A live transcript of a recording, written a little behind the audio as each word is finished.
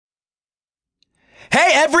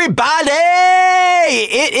Hey, everybody!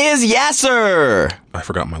 It is Yasser. I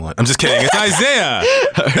forgot my line. I'm just kidding. It's Isaiah.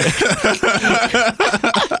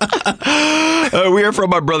 We are from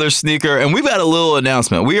my brother Sneaker, and we've got a little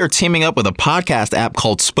announcement. We are teaming up with a podcast app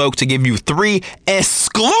called Spoke to give you 3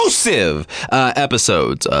 exclusive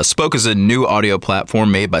episodes. Spoke is a new audio platform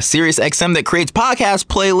made by SiriusXM that creates podcast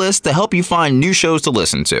playlists to help you find new shows to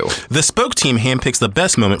listen to. The Spoke team handpicks the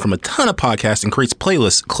best moment from a ton of podcasts and creates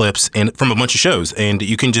playlist clips and from a bunch of shows. And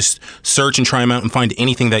you can just search and try them out and find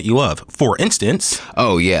anything that you love. For instance...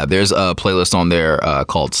 Oh, yeah. There's a playlist on there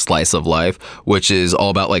called Slice of Life, which is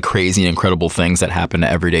all about like crazy and incredible things that happen to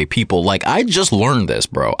everyday people. Like, I just learned this,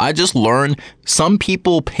 bro. I just learned some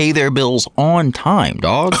people pay their bills on time,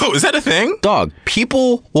 dog. Oh, is that a thing? Dog,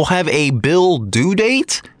 people will have a bill due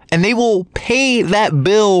date and they will pay that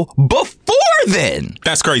bill before then.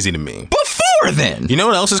 That's crazy to me. Before then. You know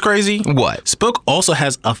what else is crazy? What? Spoke also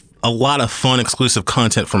has a lot of fun exclusive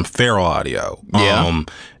content from Feral Audio. Yeah.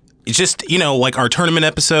 It's just, like our tournament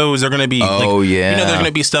episodes are going to be, there's going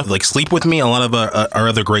to be stuff like Sleep With Me, a lot of our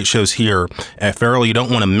other great shows here at Feral. You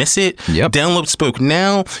don't want to miss it. Yep. Download Spoke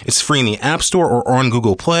now. It's free in the App Store or on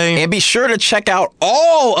Google Play. And be sure to check out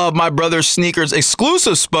all of my brother Sneaker's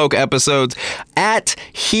exclusive Spoke episodes at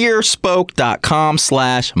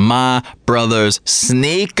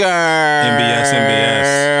hearSpoke.com/mybrothersSneaker.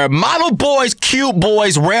 MBS. Model boys, cute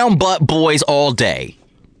boys, round butt boys all day.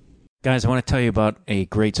 Guys, I want to tell you about a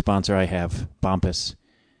great sponsor I have, Bombas.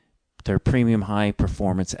 They're premium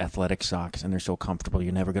high-performance athletic socks, and they're so comfortable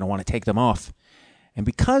you're never going to want to take them off. And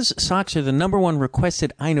because socks are the #1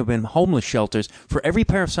 requested item in homeless shelters, for every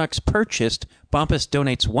pair of socks purchased, Bombas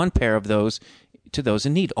donates 1 pair of those to those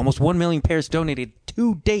in need. Almost 1 million pairs donated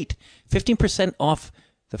to date. 15% off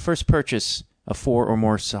the first purchase of 4 or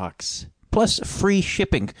more socks. Plus free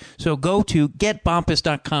shipping. So go to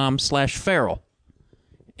getbombas.com/feral.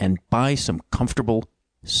 and buy some comfortable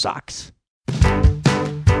socks.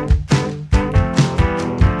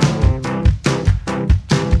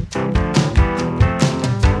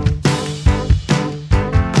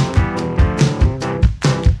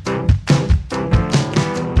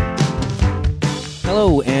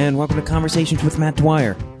 Hello, and welcome to Conversations with Matt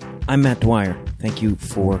Dwyer. I'm Matt Dwyer. Thank you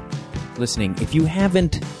for listening. If you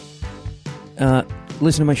haven't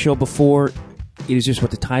listened to my show before, it is just what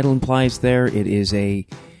the title implies there. It is a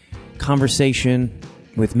conversation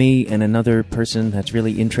with me and another person that's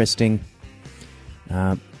really interesting,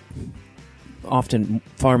 often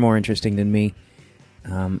far more interesting than me.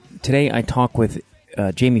 Today I talk with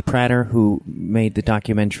Jamie Prater, who made the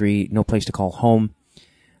documentary No Place to Call Home,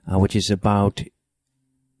 which is about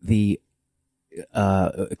the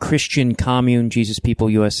Christian Commune, Jesus People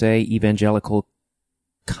USA, Evangelical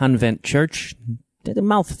Convent Church. Did a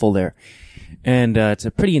mouthful there. And it's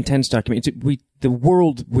a pretty intense document. The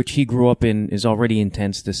world which he grew up in is already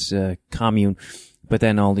intense, this commune. But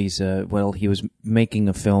then all these, he was making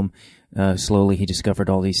a film. Slowly he discovered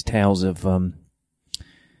all these tales of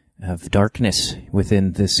darkness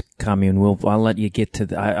within this commune. I'll let you get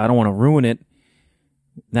to I don't want to ruin it.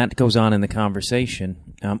 That goes on in the conversation.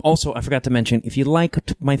 Also, I forgot to mention, if you like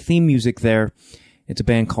my theme music there, it's a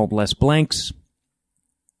band called Les Blanks.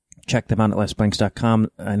 Check them out at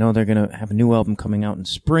lesblanks.com. I know they're going to have a new album coming out in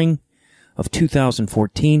spring of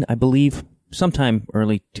 2014, I believe, sometime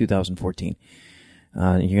early 2014.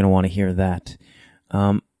 You're going to want to hear that.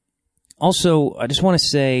 Also, I just want to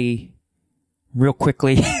say real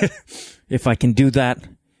quickly, if I can do that,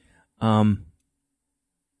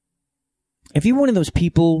 if you're one of those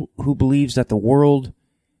people who believes that the world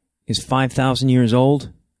is 5,000 years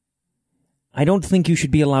old, I don't think you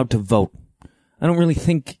should be allowed to vote. I don't really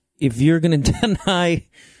think if you're going to deny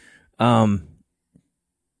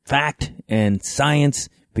fact and science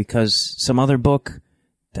because some other book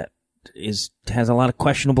that has a lot of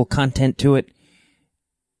questionable content to it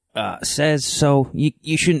says so,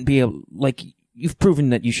 you shouldn't be able, like, you've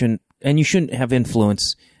proven that you shouldn't, and you shouldn't have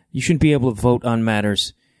influence. You shouldn't be able to vote on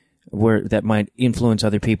matters that might influence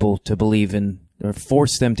other people to believe in or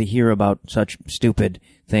force them to hear about such stupid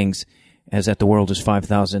things as that the world is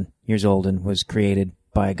 5,000 years old and was created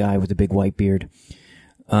by a guy with a big white beard.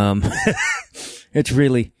 It's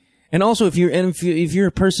really, and also if you're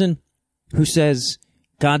a person who says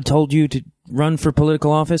God told you to run for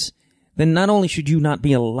political office, then not only should you not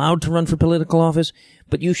be allowed to run for political office,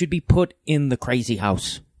 but you should be put in the crazy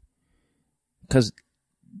house. Because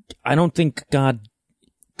I don't think God,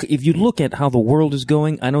 if you look at how the world is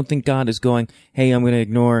going, I don't think God is going, hey, I'm going to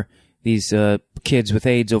ignore these kids with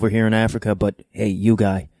AIDS over here in Africa, but hey, you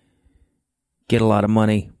guy, get a lot of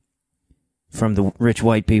money from the rich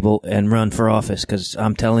white people and run for office, because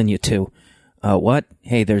I'm telling you to. What?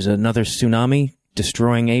 Hey, there's another tsunami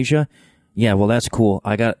destroying Asia? Yeah, well, that's cool.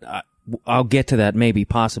 I'll get to that maybe,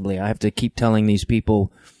 possibly. I have to keep telling these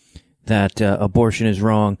people that abortion is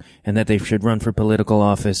wrong and that they should run for political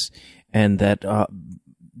office and that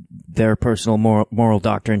their personal moral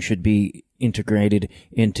doctrine should be integrated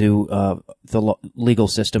into the legal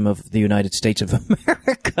system of the United States of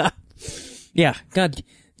America. Yeah, God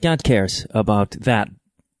cares about that,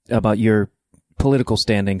 about your political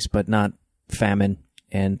standings, but not famine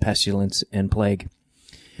and pestilence and plague.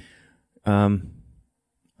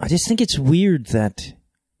 I just think it's weird that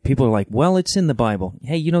people are like, well, it's in the Bible.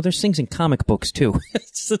 Hey, there's things in comic books too.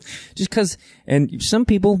 Just because, and some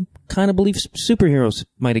people kind of believe superheroes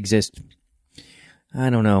might exist. I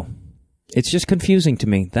don't know. It's just confusing to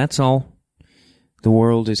me. That's all. The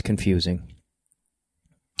world is confusing.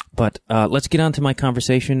 But let's get on to my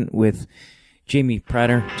conversation with Jamie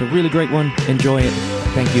Prater. It's a really great one. Enjoy it.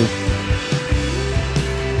 Thank you.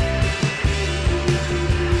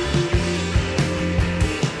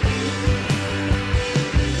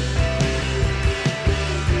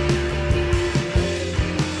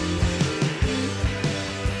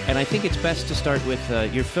 And I think it's best to start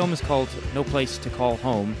with your film is called No Place to Call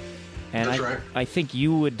Home. And That's right. I think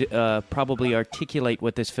you would probably articulate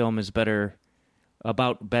what this film is better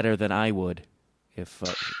than I would. If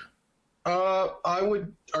I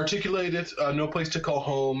would articulate it. No Place to Call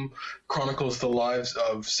Home chronicles the lives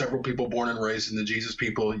of several people born and raised in the Jesus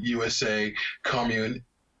People USA commune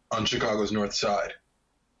on Chicago's North Side.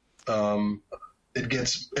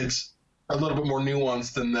 It's a little bit more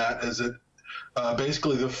nuanced than that, as it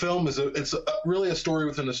basically the film it's really a story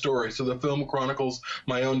within a story. So the film chronicles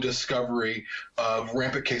my own discovery of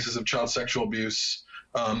rampant cases of child sexual abuse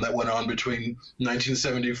that went on between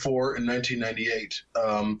 1974 and 1998,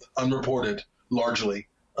 unreported largely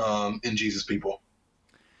in Jesus People.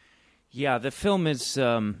 Yeah, the film is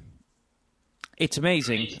it's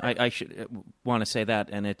amazing. I should want to say that,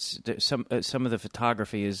 and it's some of the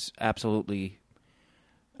photography is absolutely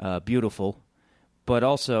beautiful, but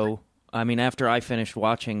also, I mean, after I finished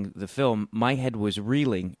watching the film, my head was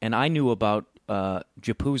reeling, and I knew about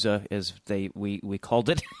Yapuza, as we called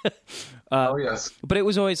it. Oh yes, but it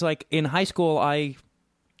was always like in high school. I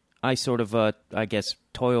sort of I guess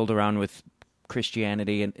toiled around with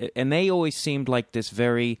Christianity, and they always seemed like this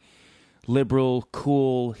very liberal,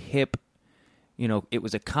 cool, hip. It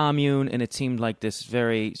was a commune, and it seemed like this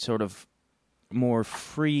very sort of more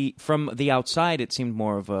free from the outside. It seemed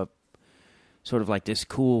more of a sort of like this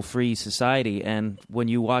cool, free society. And when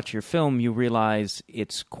you watch your film, you realize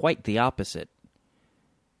it's quite the opposite.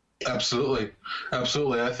 Absolutely.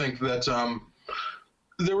 Absolutely. I think that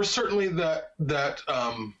there was certainly that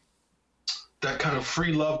kind of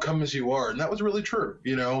free love, come as you are. And that was really true.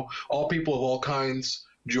 All people of all kinds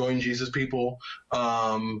join Jesus People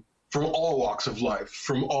from all walks of life,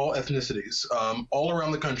 from all ethnicities, all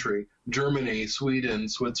around the country, Germany, Sweden,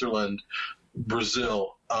 Switzerland,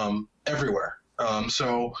 Brazil, everywhere.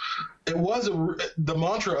 So it was the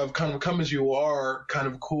mantra of kind of come as you are, kind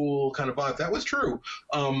of cool, kind of vibe. That was true.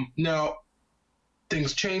 Now,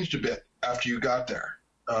 things changed a bit after you got there.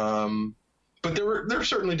 But there are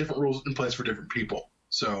certainly different rules in place for different people.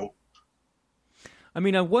 So, I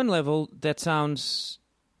mean, on one level, it sounds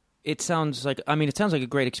like a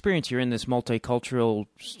great experience. You're in this multicultural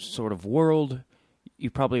sort of world. You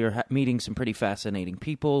probably are meeting some pretty fascinating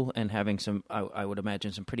people and having some, I would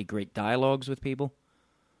imagine, some pretty great dialogues with people.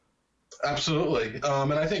 Absolutely.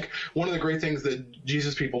 And I think one of the great things that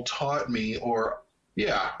Jesus People taught me, one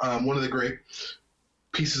of the great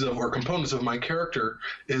pieces of or components of my character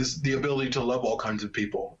is the ability to love all kinds of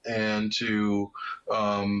people and to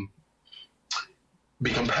be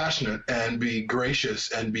compassionate and be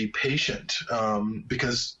gracious and be patient,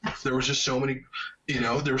 because there was just so many,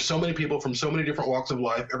 there were so many people from so many different walks of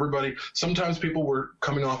life. Sometimes people were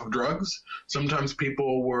coming off of drugs. Sometimes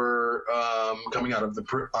people were coming out of the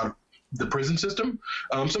prison system.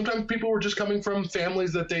 Sometimes people were just coming from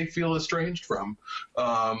families that they feel estranged from.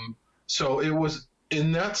 So it was,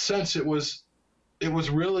 in that sense, it was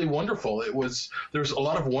really wonderful. There's a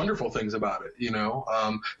lot of wonderful things about it,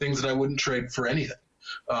 things that I wouldn't trade for anything.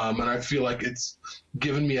 And I feel like it's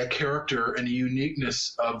given me a character and a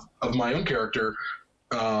uniqueness of my own character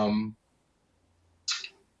that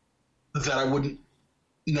I wouldn't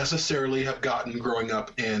necessarily have gotten growing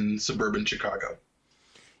up in suburban Chicago.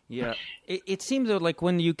 Yeah. It seemed like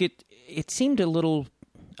it seemed a little,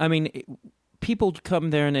 I mean, people come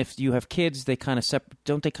there, and if you have kids, they kind of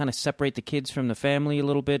don't they kind of separate the kids from the family a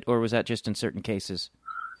little bit, or was that just in certain cases?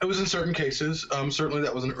 It was in certain cases. Certainly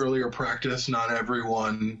that was an earlier practice. Not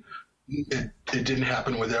everyone it didn't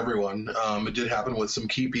happen with everyone. It did happen with some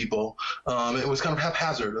key people. It was kind of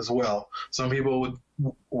haphazard as well. Some people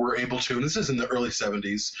were able to, and this is in the early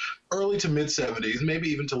 70s, early to mid 70s, maybe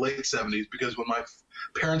even to late 70s, because when my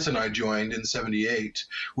parents and I joined in 78,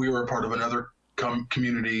 we were a part of another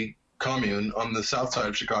commune on the south side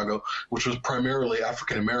of Chicago, which was primarily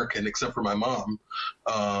African American, except for my mom.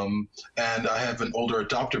 And I have an older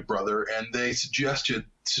adoptive brother, and they suggested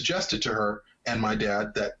to her and my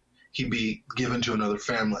dad that he be given to another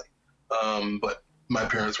family. But my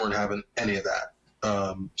parents weren't having any of that.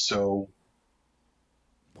 So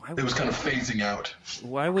it was kind of phasing out.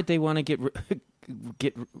 Why would they want to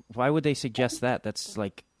why would they suggest that? That's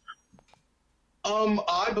like...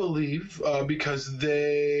 I believe because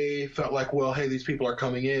they felt like, well, hey, these people are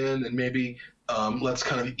coming in, and maybe let's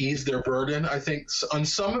kind of ease their burden. I think on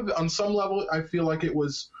some level, I feel like it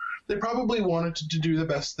was, they probably wanted to do the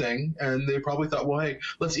best thing, and they probably thought, well, hey,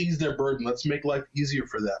 let's ease their burden. Let's make life easier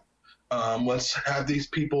for them. Let's have these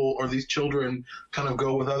people or these children kind of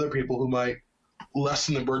go with other people who might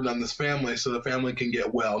lessen the burden on this family so the family can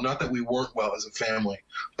get well. Not that we weren't well as a family,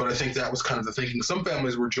 but I think that was kind of the thinking. Some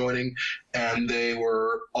families were joining and they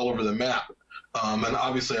were all over the map. And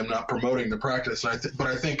obviously I'm not promoting the practice, but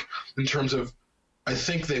I think in terms of, I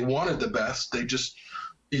think they wanted the best. They just,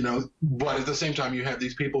 but at the same time you have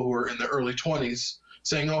these people who are in the early 20s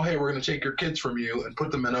saying, oh, hey, we're going to take your kids from you and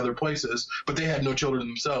put them in other places. But they had no children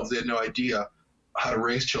themselves. They had no idea how to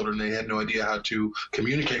raise children. They had no idea how to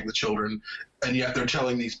communicate with children. And yet they're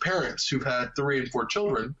telling these parents who've had 3 and 4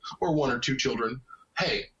 children or 1 or 2 children,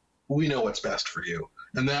 hey, we know what's best for you.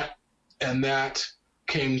 And that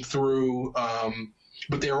came through.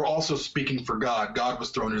 But they were also speaking for God. God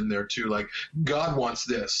was thrown in there too. Like, God wants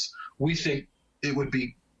this. We think it would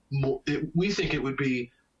be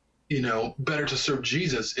better to serve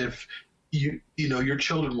Jesus if your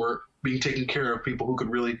children were being taken care of people who could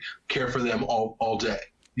really care for them all day.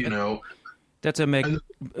 That's a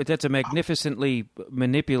magnificently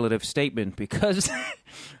manipulative statement, because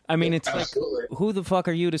I mean, it's absolutely. Like, who the fuck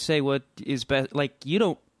are you to say what is best? Like, you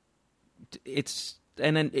don't. It's,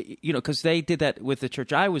 and then because they did that with the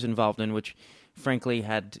church I was involved in, which frankly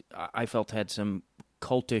I felt had some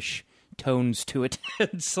cultish tones to it.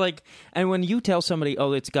 It's like, and when you tell somebody,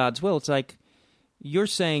 oh, it's God's will, it's like you're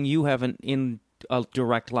saying you haven't in a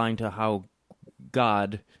direct line to how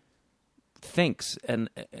God thinks, and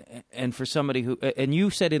for somebody who, and you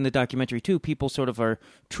said in the documentary too, people sort of are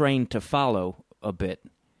trained to follow a bit.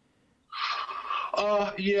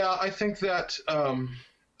 Yeah, I think that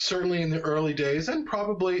certainly in the early days, and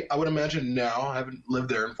probably I would imagine now, I haven't lived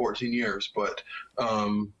there in 14 years, but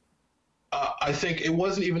I think it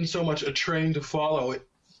wasn't even so much a training to follow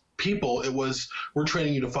people. It was, we're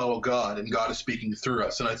training you to follow God, and God is speaking through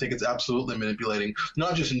us. And I think it's absolutely manipulating,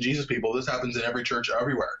 not just in Jesus people. This happens in every church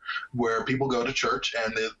everywhere, where people go to church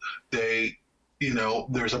and they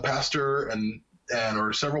there's a pastor and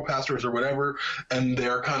or several pastors or whatever, and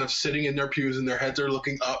they're kind of sitting in their pews and their heads are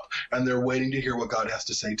looking up and they're waiting to hear what God has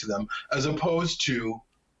to say to them, as opposed to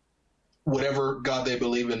whatever God they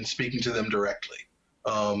believe in speaking to them directly.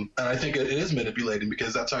 And I think it is manipulating,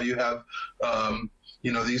 because that's how you have,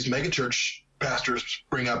 these megachurch pastors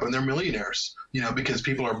spring up and they're millionaires, because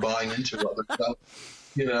people are buying into other stuff,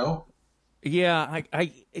 Yeah,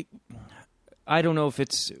 I don't know if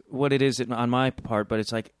it's what it is on my part, but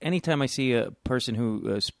it's like anytime I see a person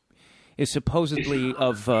who is supposedly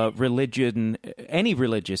of religion, any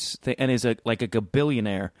religious thing, and is like a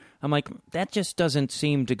billionaire, I'm like, that just doesn't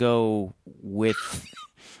seem to go with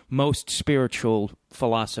most spiritual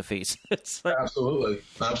philosophies. It's like, absolutely.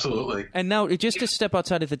 And now, just to step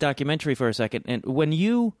outside of the documentary for a second, and when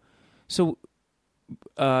you,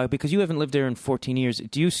 because you haven't lived there in 14 years,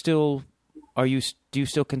 do you still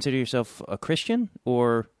consider yourself a Christian,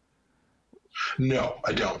 or? No,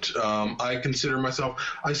 I don't. I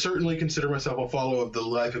certainly consider myself a follower of the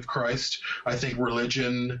life of Christ. I think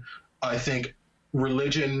religion,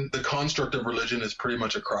 the construct of religion is pretty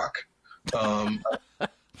much a crock.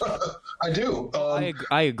 I do.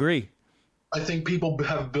 I agree. I think people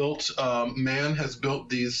have built, man has built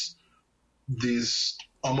these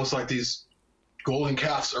almost like these golden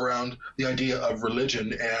calves around the idea of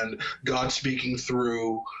religion and God speaking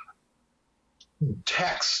through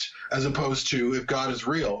text, as opposed to, if God is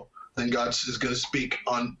real, then God's going to speak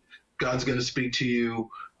to you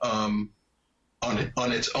on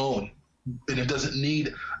its own. And it doesn't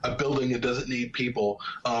need a building. It doesn't need people.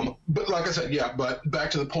 But like I said, yeah, but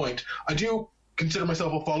back to the point, I do consider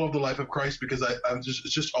myself a follower of the life of Christ, because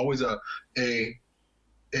it's just always a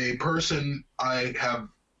person I have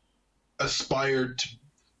aspired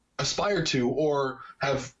to, or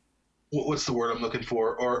have what's the word I'm looking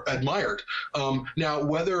for, or admired. Now,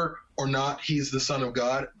 whether or not he's the son of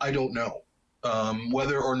God, I don't know.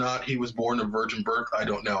 Whether or not he was born of virgin birth, I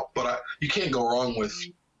don't know. But you can't go wrong with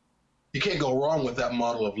that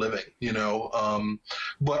model of living, you know.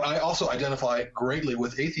 But I also identify greatly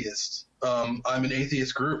with atheists. I'm in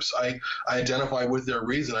atheist groups. I identify with their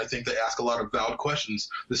reason. I think they ask a lot of valid questions,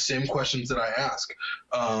 the same questions that I ask.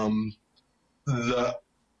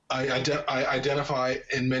 I identify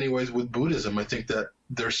in many ways with Buddhism. I think that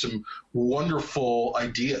there's some wonderful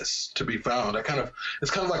ideas to be found. It's kind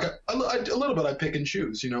of like a little bit I pick and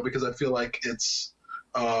choose, you know, because I feel like it's,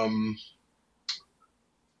 I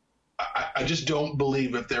just don't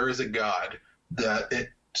believe if there is a God that it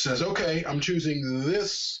says, okay, I'm choosing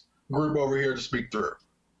this group over here to speak through.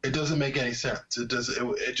 It doesn't make any sense. It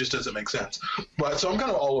just doesn't make sense. But so I'm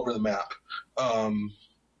kind of all over the map.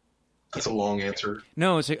 That's a long answer.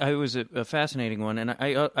 No, it was a fascinating one, and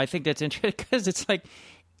I think that's interesting because it's like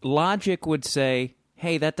logic would say,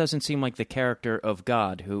 hey, that doesn't seem like the character of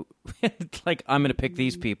God, who, like, I'm going to pick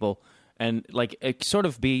these people, and, like, it sort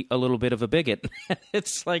of be a little bit of a bigot.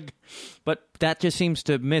 It's like, but that just seems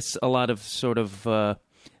to miss a lot of sort of,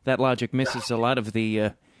 that logic misses a lot of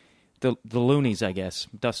the loonies, I guess.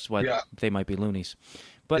 That's why they might be loonies.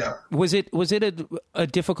 But was it a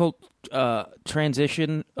difficult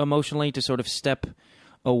transition emotionally to sort of step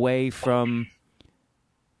away from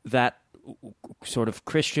that sort of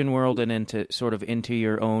Christian world and into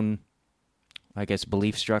your own, I guess,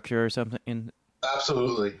 belief structure or something?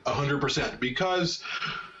 Absolutely, 100%. Because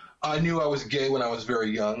I knew I was gay when I was very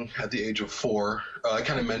young, at the age of 4. I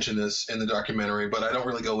kind of mentioned this in the documentary, but I don't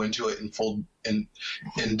really go into it in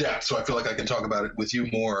depth. So I feel like I can talk about it with you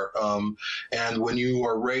more. And when you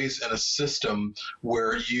are raised in a system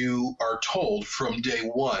where you are told from day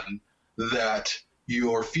one that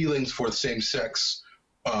your feelings for the same sex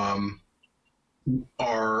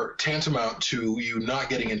are tantamount to you not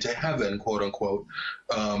getting into heaven, quote unquote.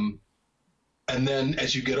 And then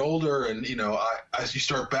as you get older and, you know, as you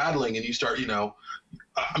start battling and you start, you know,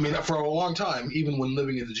 I mean, for a long time, even when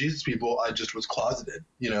living in the Jesus People, I just was closeted.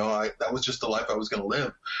 You know, that was just the life I was going to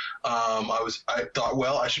live. I thought,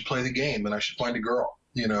 well, I should play the game and I should find a girl,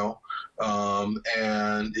 you know,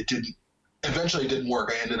 and eventually it didn't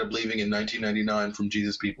work. I ended up leaving in 1999 from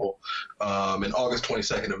Jesus People, in August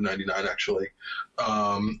 22nd of 99, actually.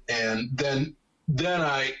 And then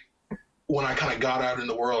when I kind of got out in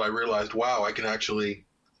the world, I realized, wow, I can actually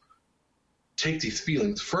take these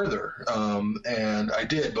feelings further. And I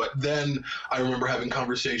did. But then I remember having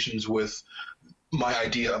conversations with my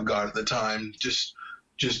idea of God at the time, just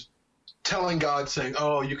telling God, saying,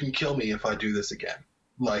 oh, you can kill me if I do this again.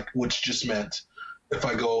 Like, which just meant if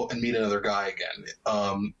I go and meet another guy again.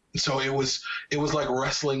 So it was like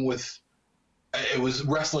wrestling with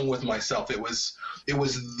myself. It was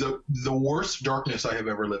the worst darkness I have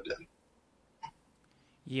ever lived in.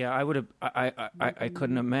 Yeah, I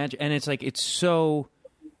couldn't imagine. And it's like, it's so,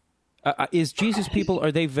 is Jesus People,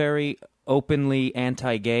 are they very openly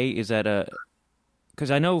anti-gay? Is that because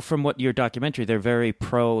I know from what your documentary, they're very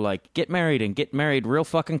pro, like, get married and get married real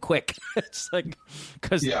fucking quick. It's like,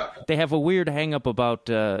 because they have a weird hang-up about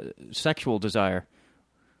sexual desire.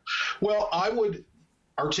 Well, I would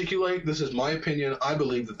articulate, this is my opinion, I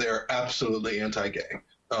believe that they're absolutely anti-gay.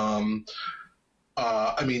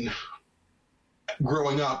 I mean,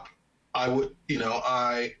 growing up, I would, you know,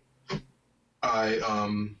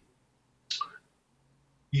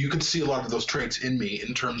 you could see a lot of those traits in me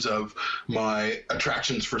in terms of my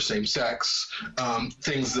attractions for same sex,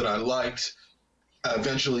 things that I liked,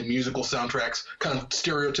 eventually musical soundtracks, kind of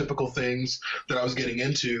stereotypical things that I was getting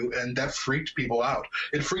into, and that freaked people out.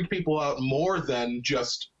 It freaked people out more than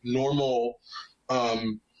just normal,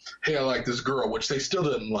 hey, I like this girl, which they still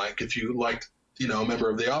didn't like. If you liked, you know, a member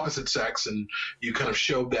of the opposite sex and you kind of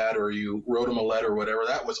showed that, or you wrote them a letter or whatever,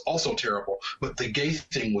 that was also terrible. But the gay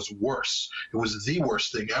thing was worse. It was the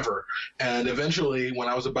worst thing ever. And eventually, when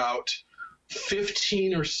I was about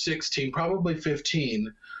 15 or 16, probably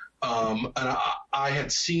 15, and I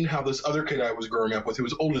had seen how this other kid I was growing up with, who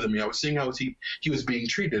was older than me, I was seeing how he was being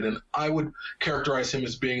treated, and I would characterize him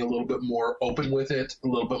as being a little bit more open with it, a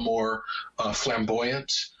little bit more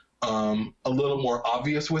flamboyant, a little more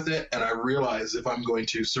obvious with it. And I realized if I'm going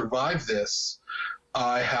to survive this,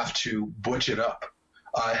 I have to butch it up.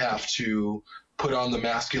 I have to put on the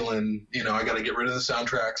masculine, you know, I got to get rid of the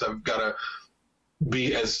soundtracks. I've got to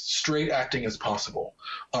be as straight acting as possible.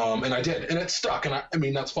 And I did, and it stuck. And I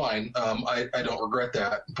mean, that's fine. I don't regret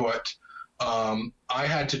that, but I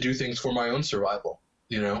had to do things for my own survival,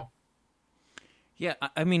 you know? Yeah.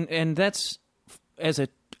 I mean, and that's, as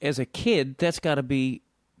a kid, that's gotta be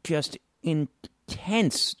just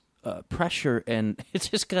intense pressure, and it's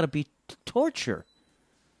just got to be torture.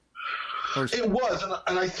 It was,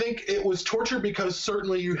 and I think it was torture because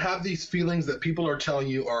certainly you have these feelings that people are telling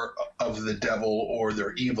you are of the devil, or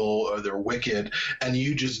they're evil, or they're wicked, and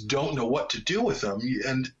you just don't know what to do with them,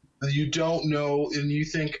 and you don't know, and you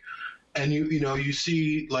think, and you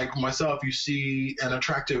see, like myself, you see an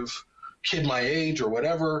attractive kid my age or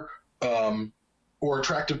whatever, or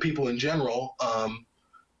attractive people in general,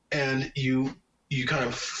 and you kind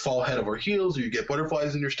of fall head over heels, or you get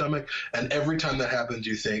butterflies in your stomach, and every time that happens,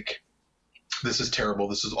 you think, this is terrible,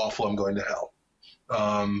 this is awful, I'm going to hell.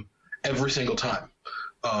 Every single time.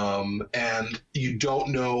 And you don't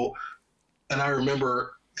know. And I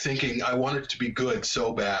remember thinking I wanted to be good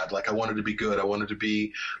so bad. Like I wanted to be good. I wanted to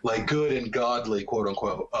be like good and godly, quote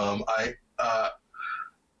unquote.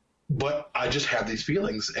 But I just had these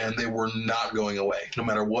feelings, and they were not going away. No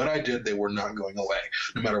matter what I did, they were not going away.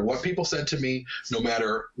 No matter what people said to me, no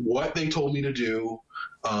matter what they told me to do,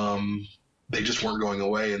 they just weren't going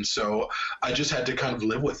away. And so I just had to kind of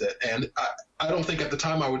live with it. And I don't think at the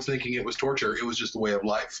time I was thinking it was torture. It was just the way of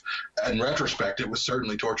life. In retrospect, it was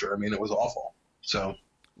certainly torture. I mean, it was awful. So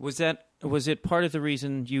was it part of the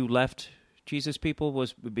reason you left Jesus People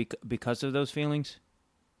was because of those feelings?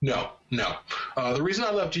 No. The reason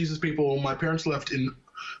I left Jesus People, my parents left in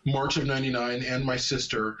March of 99, and my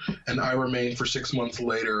sister, and I remained for 6 months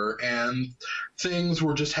later, and things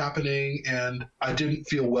were just happening, and I didn't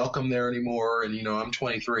feel welcome there anymore. And I'm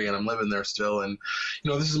 23 and I'm living there still, and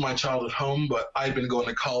this is my childhood home, but I'd been going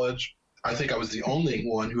to college. I think I was the only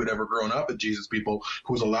one who had ever grown up at Jesus People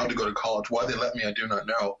who was allowed to go to college. Why they let me, I do not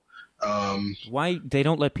know. Why they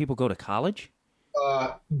don't let people go to college?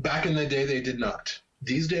 Back in the day, they did not.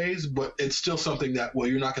 These days, but it's still something that, well,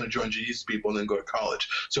 you're not going to join Jesus People and then go to college.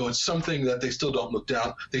 So it's something that they still don't look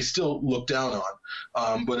down. They still look down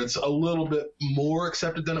on, but it's a little bit more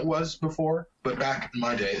accepted than it was before. But back in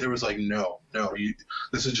my day, there was like, no,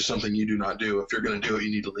 this is just something you do not do. If you're going to do it, you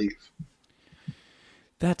need to leave.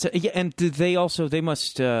 That's yeah. And do they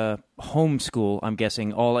must homeschool? I'm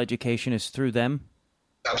guessing all education is through them.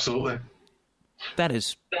 Absolutely. That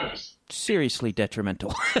is seriously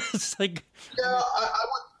detrimental. It's like, yeah,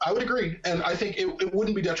 I would agree, and I think it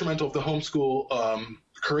wouldn't be detrimental if the homeschool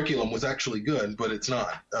curriculum was actually good, but it's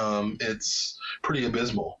not. It's pretty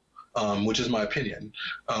abysmal, which is my opinion.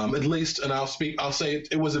 At least, and I'll say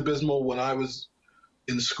it was abysmal when I was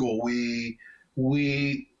in school.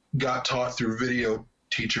 We got taught through video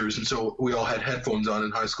teachers, and so we all had headphones on in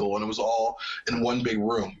high school, and it was all in one big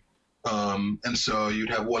room. And so you'd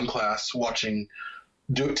have one class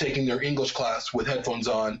taking their English class with headphones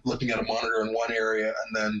on, looking at a monitor in one area,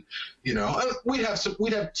 and then, we'd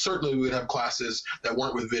have classes that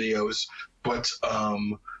weren't with videos, but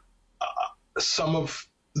some of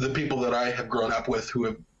the people that I have grown up with who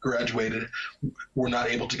have graduated were not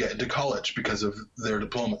able to get into college because of their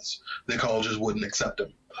diplomas. The colleges wouldn't accept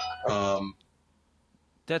them.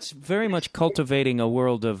 That's very much cultivating a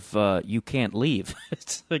world of you can't leave.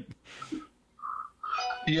 It's like,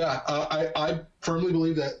 yeah, I firmly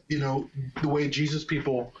believe that the way Jesus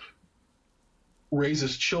People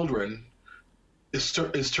raises children is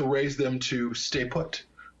to raise them to stay put.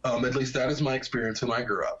 At least that is my experience when I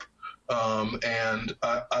grew up. And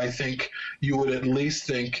I think you would at least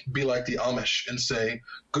be like the Amish and say,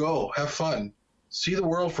 go, have fun, see the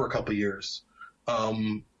world for a couple years.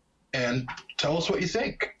 And tell us what you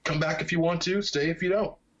think. Come back if you want to. Stay if you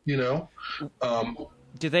don't.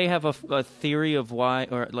 Do they have a theory of why,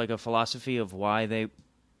 or like a philosophy of why they?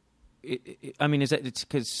 I mean, is that it's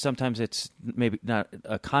because sometimes it's maybe not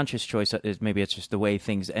a conscious choice. Maybe it's just the way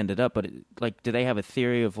things ended up. But do they have a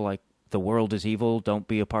theory of like the world is evil? Don't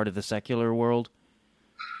be a part of the secular world.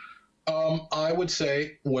 I would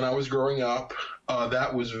say when I was growing up,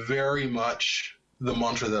 that was very much the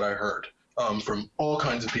mantra that I heard. From all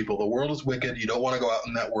kinds of people. The world is wicked. You don't want to go out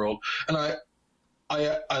in that world. And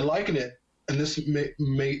I liken it, and this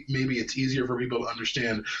maybe it's easier for people to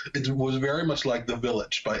understand. It was very much like The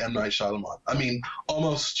Village by M. Night Shyamalan. I mean,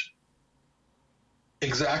 almost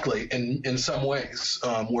exactly in some ways,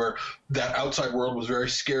 where that outside world was very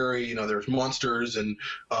scary. There's monsters, and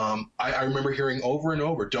I remember hearing over and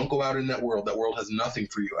over, don't go out in that world. That world has nothing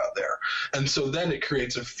for you out there. And so then it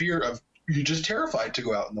creates a fear of, you're just terrified to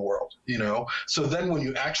go out in the world, So then when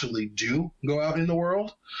you actually do go out in the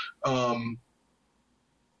world,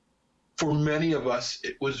 for many of us,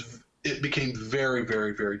 it became very,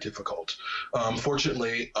 very, very difficult.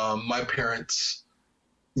 Fortunately, my parents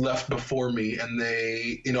left before me, and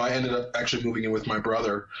they, I ended up actually moving in with my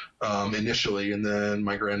brother initially, and then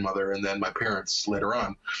my grandmother, and then my parents later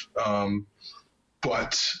on.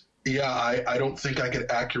 but yeah, I don't think I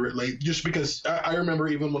could accurately, just because I remember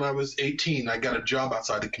even when I was 18, I got a job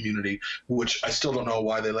outside the community, which I still don't know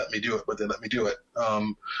why they let me do it, but they let me do it.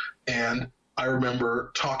 And I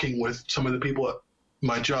remember talking with some of the people at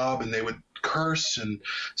my job, and they would curse and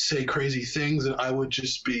say crazy things, and I would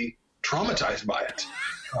just be traumatized by it.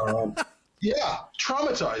 Yeah,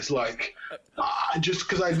 traumatized, like, just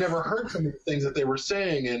because I'd never heard some of the things that they were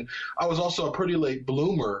saying. And I was also a pretty late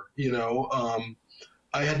bloomer, you know.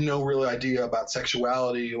 I had no real idea about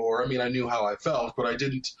sexuality, or, I mean, I knew how I felt, but I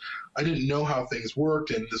didn't know how things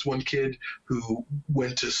worked. And this one kid who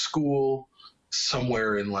went to school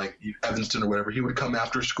somewhere in like Evanston or whatever, he would come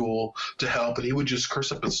after school to help, and he would just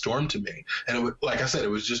curse up a storm to me. And it would, like I said, it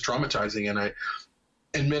was just traumatizing. And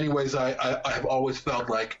in many ways, I have always felt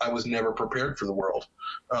like I was never prepared for the world.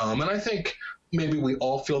 And I think maybe we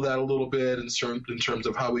all feel that a little bit in terms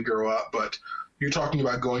of how we grow up. But you're talking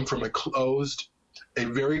about going from a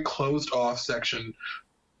very closed off section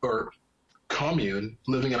or commune,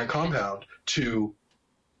 living in a compound, to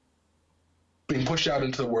being pushed out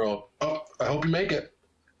into the world. Oh, I hope you make it.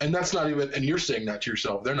 And that's not even, and you're saying that to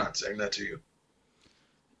yourself. They're not saying that to you.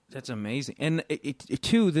 That's amazing. And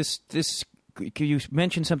too, this you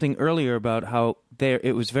mentioned something earlier about how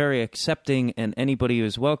it was very accepting and anybody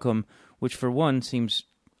was welcome, which for one seems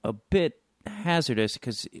a bit hazardous,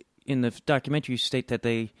 because in the documentary you state that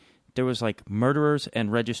there was like murderers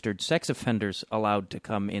and registered sex offenders allowed to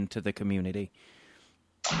come into the community.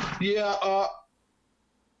 Yeah. I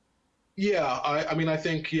mean, I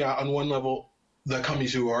think, on one level, the come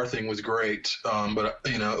as you are thing was great. But,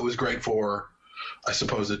 you know, it was great for, I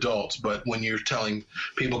suppose, adults. But when you're telling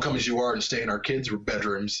people come as you are and stay in our kids'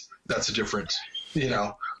 bedrooms, that's a different, you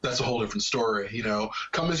know, that's a whole different story. You know,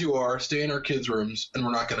 come as you are, stay in our kids' rooms, and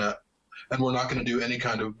we're not gonna do any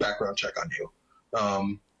kind of background check on you.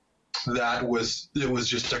 It was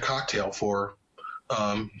just a cocktail for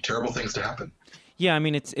terrible things to happen. Yeah, I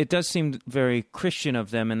mean, it does seem very Christian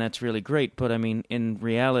of them, and that's really great. But I mean, in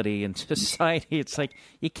reality, in society, it's like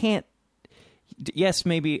you can't. Yes,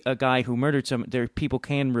 maybe a guy who murdered people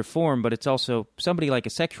can reform, but it's also somebody like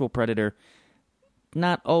a sexual predator,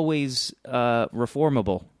 not always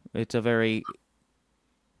reformable. It's a very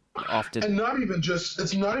often, and it's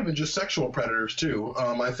not even just sexual predators too.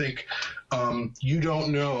 I think you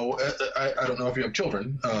don't know. I don't know if you have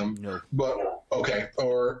children. No. But okay,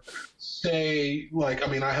 or say like, I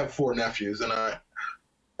mean, I have 4 nephews, and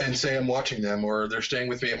say I'm watching them, or they're staying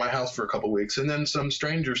with me at my house for a couple weeks, and then some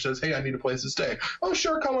stranger says, "Hey, I need a place to stay." Oh,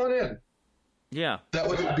 sure, come on in. Yeah, that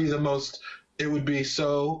would be it would be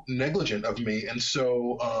so negligent of me, and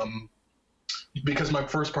so because my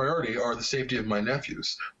first priority are the safety of my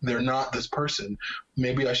nephews. They're not this person.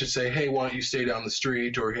 Maybe I should say, "Hey, why don't you stay down the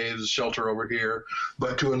street?" Or, "Hey, there's a shelter over here."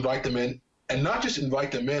 But to invite them in, and not just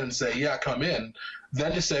invite them in and say, "Yeah, come in,"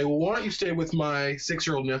 then to say, "Well, why don't you stay with my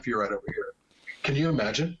 6-year-old nephew right over here?" Can you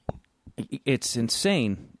imagine? It's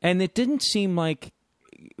insane. And it didn't seem like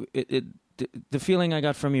the feeling I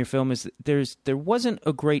got from your film is that there wasn't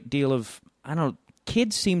a great deal of, I don't know,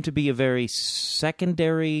 kids seem to be a very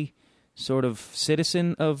secondary sort of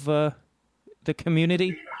citizen of the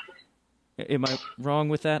community. Am I wrong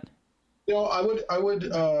with that? No, I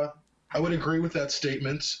would agree with that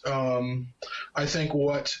statement. I think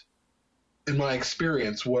in my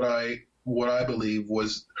experience, what I believe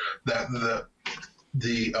was that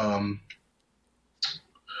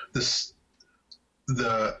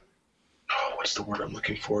what's the word I'm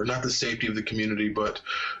looking for? Not the safety of the community, but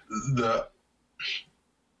the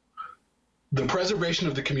preservation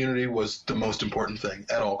of the community was the most important thing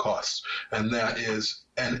at all costs. And that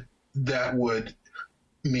would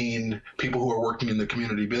mean people who are working in the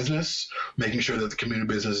community business, making sure that the community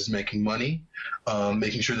business is making money,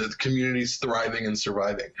 making sure that the community is thriving and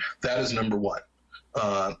surviving. That is number one.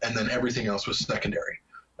 And then everything else was secondary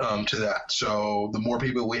to that. So the more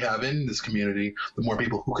people we have in this community, the more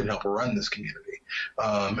people who can help run this community.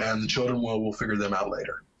 And the children will figure them out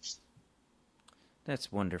later.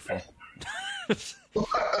 That's wonderful.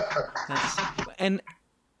 And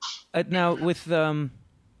now with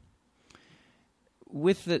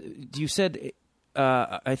you said,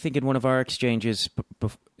 I think in one of our exchanges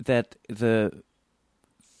that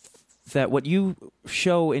that what you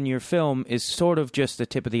show in your film is sort of just the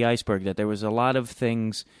tip of the iceberg, that there was a lot of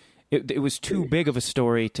things. It was too big of a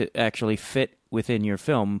story to actually fit within your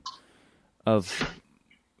film of,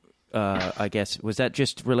 I guess, was that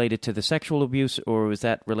just related to the sexual abuse, or was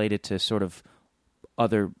that related to sort of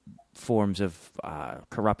other forms of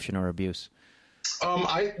corruption or abuse?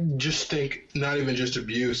 I just think not even just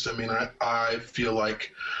abuse. I mean, I feel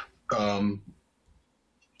like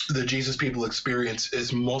the Jesus People experience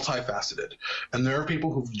is multifaceted. And there are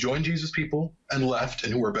people who've joined Jesus People and left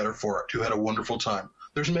and who are better for it, who had a wonderful time.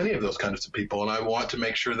 There's many of those kinds of people, and I want to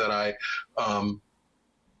make sure that I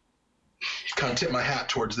kind of tip my hat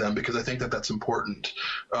towards them, because I think that that's important.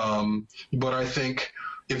 But I think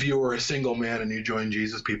if you were a single man and you joined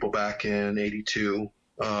Jesus People back in 82,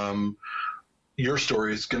 your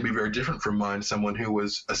story is going to be very different from mine, someone who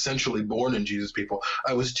was essentially born in Jesus People.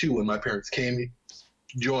 I was 2 when my parents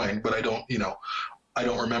joined, but I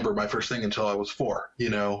don't remember my first thing until I was 4,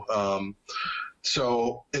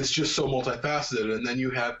 so it's just so multifaceted. And then you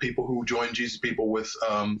have people who joined Jesus People with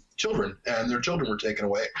children, and their children were taken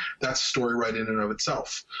away. That's a story right in and of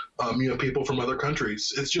itself. You have people from other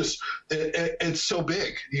countries. It's just, it's so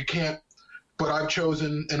big. You can't, but I've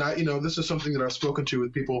chosen, and this is something that I've spoken to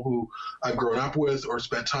with people who I've grown up with or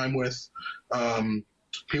spent time with.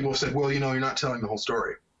 People have said, well, you're not telling the whole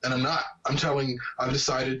story. And I'm not. I've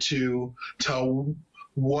decided to tell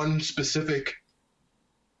one specific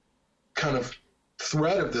kind of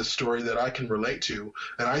thread of this story that I can relate to,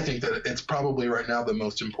 and I think that it's probably right now the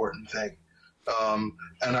most important thing.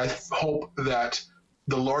 And I hope that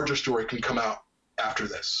the larger story can come out after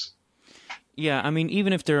this. Yeah, I mean,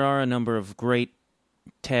 even if there are a number of great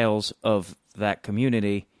tales of that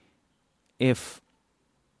community, if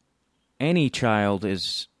any child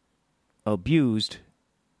is abused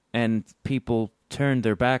and people turn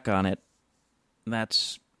their back on it,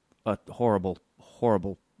 that's a horrible,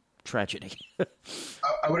 horrible tragedy.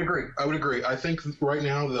 I would agree. I think right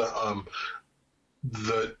now the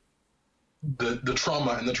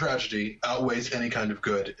trauma and the tragedy outweighs any kind of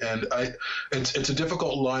good, and it's a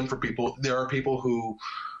difficult line for people. There are people who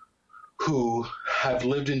have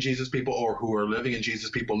lived in Jesus People or who are living in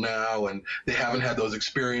Jesus People now, and they haven't had those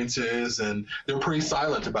experiences, and they're pretty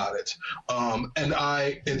silent about it. And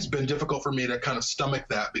it's been difficult for me to kind of stomach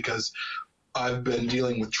that, because I've been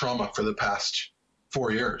dealing with trauma for the past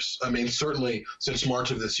 4 years. I mean, certainly since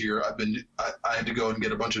March of this year, I had to go and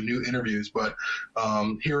get a bunch of new interviews, but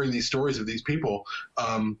hearing these stories of these people,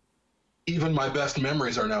 even my best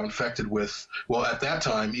memories are now infected with, well, at that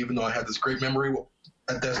time, even though I had this great memory,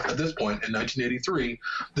 at this point in 1983,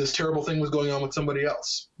 this terrible thing was going on with somebody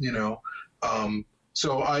else,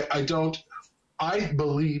 So I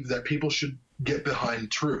believe that people should get behind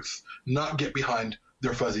truth, not get behind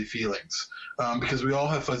their fuzzy feelings, because we all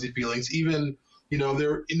have fuzzy feelings. Even,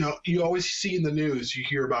 you always see in the news, you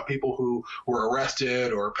hear about people who were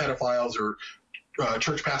arrested, or pedophiles, or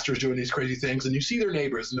church pastors doing these crazy things, and you see their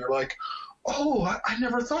neighbors, and they're like, oh, I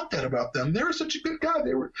never thought that about them. They were such a good guy.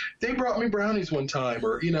 They brought me brownies one time,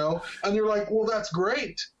 or, and they're like, well, that's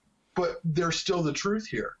great, but there's still the truth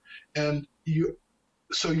here. And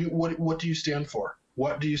what do you stand for?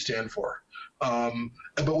 What do you stand for?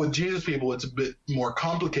 But with Jesus People, it's a bit more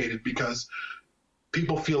complicated, because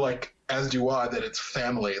people feel like, as do I, that it's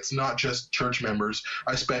family. It's not just church members.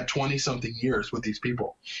 I spent 20-something years with these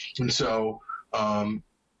people. And so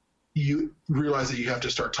you realize that you have to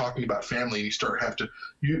start talking about family, and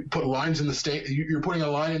you put lines in the sand. You're putting a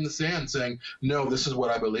line in the sand saying, no, this is what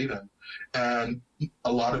I believe in. And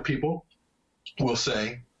a lot of people will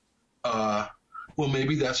say, well,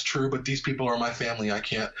 maybe that's true, but these people are my family. I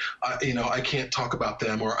can't talk about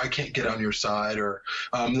them, or I can't get on your side, or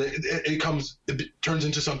it turns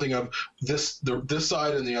into something of this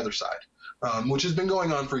side and the other side, which has been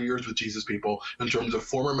going on for years with Jesus People in terms of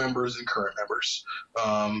former members and current members.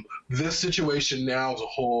 This situation now is a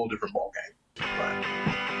whole different ballgame.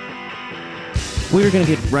 We're going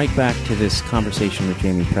to get right back to this conversation with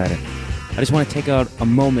Jamie Pratt. I just want to take out a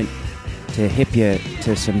moment to hip you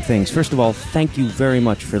to some things. First of all, thank you very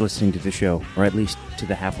much for listening to the show, or at least to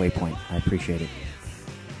the halfway point. I appreciate it.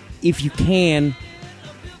 If you can,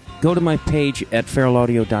 go to my page at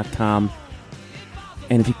feralaudio.com,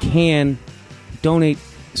 and if you can, donate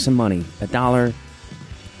some money, $1, a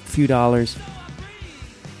few dollars.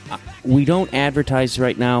 We don't advertise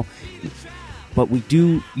right now, but we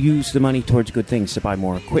do use the money towards good things, to buy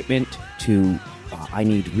more equipment, I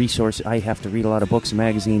need resources. I have to read a lot of books and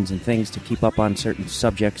magazines and things to keep up on certain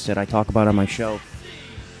subjects that I talk about on my show.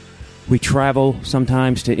 We travel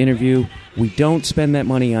sometimes to interview. We don't spend that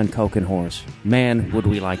money on coke and whores. Man, would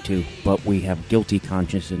we like to, but we have guilty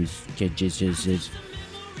consciences.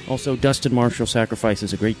 Also, Dustin Marshall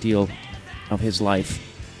sacrifices a great deal of his life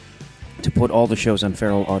to put all the shows on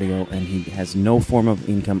Feral Audio, and he has no form of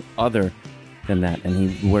income other than that, and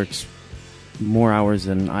he works more hours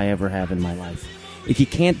than I ever have in my life. If you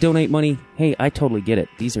can't donate money, hey, I totally get it.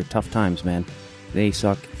 These are tough times, man. They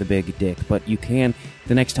suck the big dick. But you can,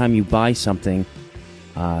 the next time you buy something,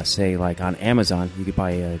 say like on Amazon. You could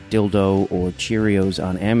buy a dildo or Cheerios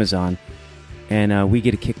on Amazon, and we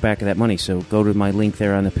get a kickback of that money. So go to my link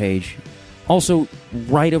there on the page. Also,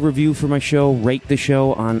 write a review for my show, rate the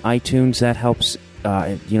show on iTunes. That helps.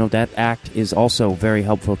 That act is also very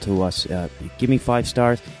helpful to us. Give me 5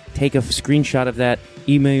 stars. Take a screenshot of that.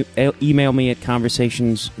 Email me at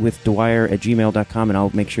conversationswithdwyer@gmail.com, and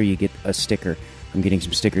I'll make sure you get a sticker. I'm getting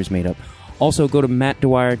some stickers made up. Also, go to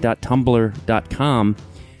mattdwyer.tumblr.com.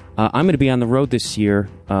 I'm going to be on the road this year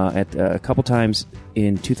at a couple times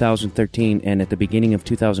in 2013, and at the beginning of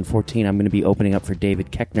 2014, I'm going to be opening up for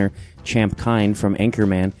David Koechner, Champ Kind from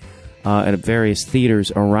Anchorman, at various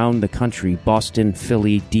theaters around the country: Boston,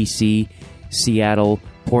 Philly, D.C., Seattle,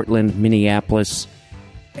 Portland, Minneapolis,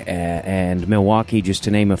 and Milwaukee, just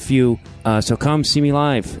to name a few. So come see me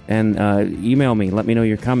live and email me. Let me know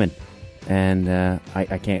you're coming. And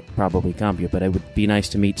I can't probably comp you, but it would be nice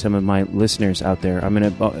to meet some of my listeners out there. I'm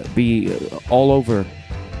going to be all over.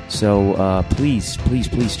 So please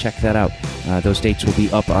check that out. Those dates will be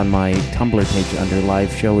up on my Tumblr page under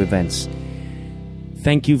live show events.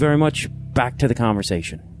 Thank you very much. Back to the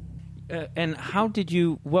conversation. And how did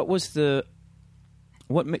you... What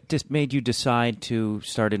made you decide to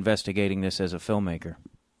start investigating this as a filmmaker?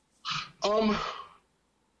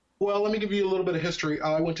 Well, let me give you a little bit of history.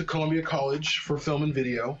 I went to Columbia College for film and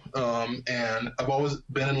video, and I've always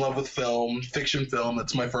been in love with film, fiction film.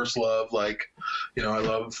 That's my first love. I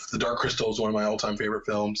love The Dark Crystal is one of my all-time favorite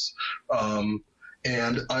films. And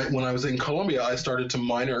when I was in Columbia, I started to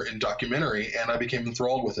minor in documentary, and I became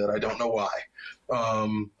enthralled with it. I don't know why.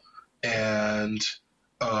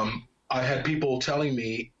 I had people telling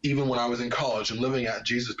me, even when I was in college and living at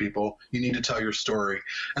Jesus People, you need to tell your story.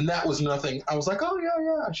 And that was nothing. I was like, oh,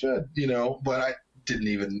 yeah, I should, but I didn't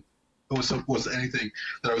even, it was anything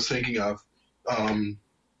that I was thinking of.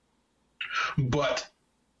 But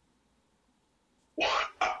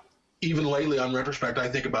even lately, on retrospect, I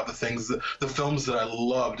think about the films that I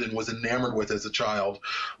loved and was enamored with as a child,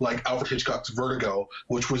 like Alfred Hitchcock's Vertigo,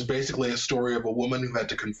 which was basically a story of a woman who had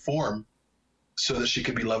to conform so that she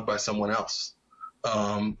could be loved by someone else.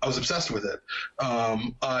 I was obsessed with it.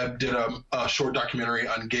 I did a short documentary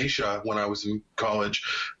on geisha when I was in college,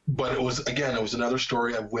 but it was another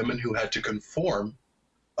story of women who had to conform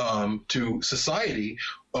to society,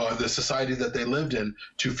 the society that they lived in,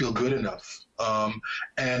 to feel good enough.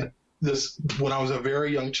 And when I was a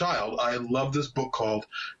very young child, I loved this book called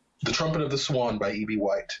The Trumpet of the Swan by E.B.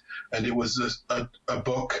 White. And it was a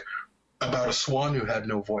book about a swan who had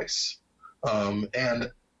no voice. And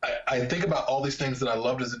I think about all these things that I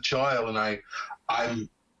loved as a child, and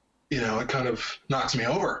it kind of knocks me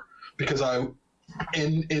over, because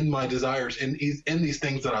in my desires, in these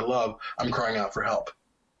things that I love, I'm crying out for help,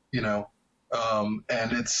 and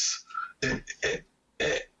it's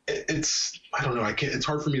I don't know, it's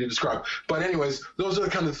hard for me to describe, but anyways, those are the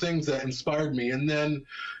kind of things that inspired me. And then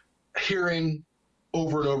hearing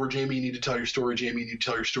over and over, Jamie, you need to tell your story. Jamie, you need to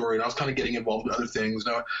tell your story. And I was kind of getting involved in other things.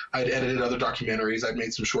 Now, I had edited other documentaries. I'd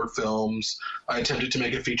made some short films. I attempted to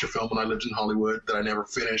make a feature film when I lived in Hollywood that I never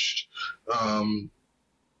finished.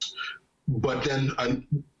 But then I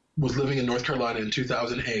was living in North Carolina in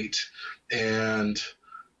 2008, and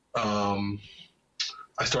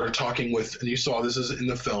I started talking with, and you saw this is in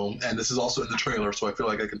the film, and this is also in the trailer, so I feel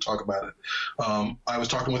like I can talk about it. I was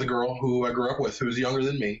talking with a girl who I grew up with, who was younger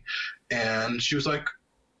than me, and she was like,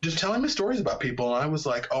 just telling me stories about people, and I was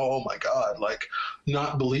like, oh my God,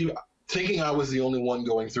 thinking I was the only one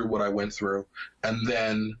going through what I went through. And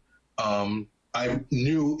then I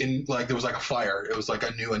knew there was like a fire. It was like I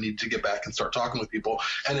knew I needed to get back and start talking with people.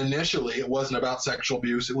 And initially it wasn't about sexual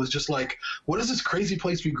abuse. It was just like, what is this crazy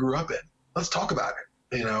place we grew up in? Let's talk about it.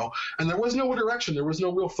 And there was no direction. There was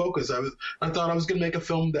no real focus. I thought I was going to make a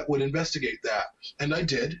film that would investigate that. And I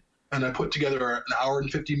did. And I put together an hour and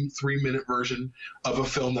 53-minute version of a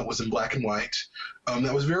film that was in black and white.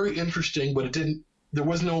 That was very interesting, but it didn't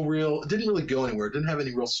really go anywhere. It didn't have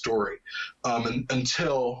any real story.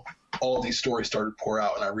 Until all of these stories started to pour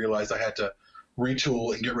out, and I realized I had to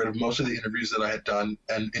retool and get rid of most of the interviews that I had done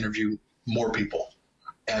and interview more people.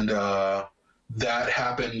 And that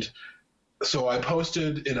happened. So I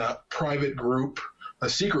posted in a private group, a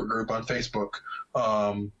secret group on Facebook,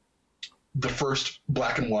 the first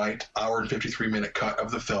black and white hour and 53-minute cut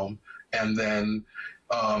of the film. And then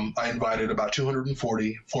I invited about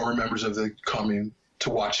 240 former members of the commune to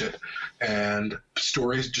watch it, and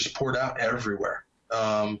stories just poured out everywhere.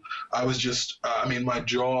 I was just, my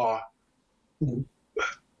jaw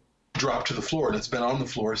dropped to the floor, and it's been on the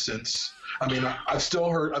floor since. I've still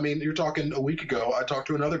heard, you're talking a week ago, I talked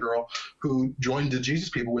to another girl who joined the Jesus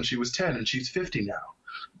People when she was 10, and she's 50 now.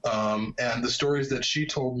 And the stories that she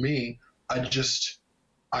told me, I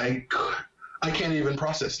can't even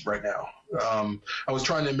process right now. I was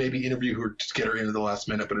trying to maybe interview her to get her into the last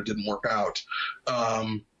minute, but it didn't work out.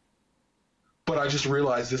 But I just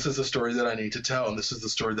realized this is a story that I need to tell, and this is the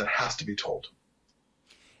story that has to be told.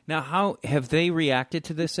 Now, how have they reacted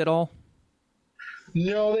to this at all?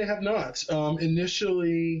 No, they have not.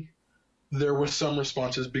 Initially, there were some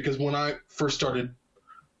responses because when I first started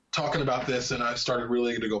talking about this and I started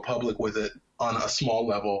really to go public with it on a small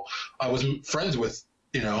level, I was friends with,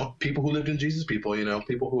 people who lived in Jesus People,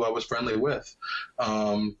 people who I was friendly with.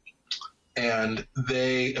 And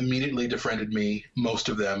they immediately defriended me, most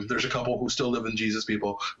of them. There's a couple who still live in Jesus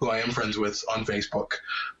People who I am friends with on Facebook.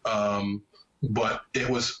 But it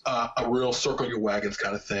was a real circle your wagons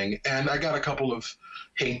kind of thing. And I got a couple of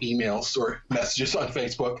hate emails or messages on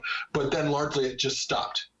Facebook, but then largely it just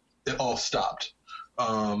stopped. It all stopped.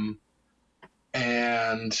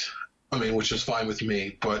 Which is fine with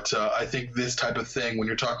me. But I think this type of thing, when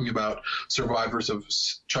you're talking about survivors of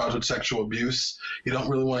childhood sexual abuse, you don't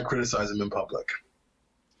really want to criticize them in public.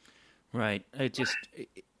 Right.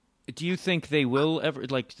 Do you think they will ever,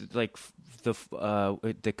 like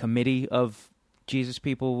the committee of Jesus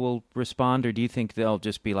People will respond, or do you think they'll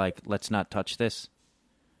just be like, let's not touch this?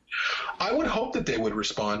 I would hope that they would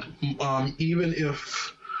respond, I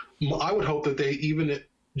would hope that they even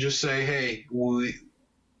just say, hey,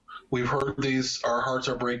 we've heard these, our hearts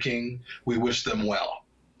are breaking, we wish them well,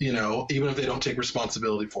 even if they don't take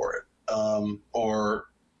responsibility for it,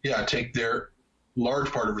 take their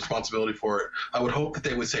large part of responsibility for it. I would hope that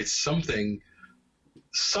they would say something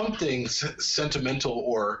sentimental,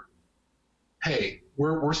 or, hey,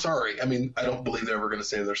 we're sorry. I mean, I don't believe they're ever going to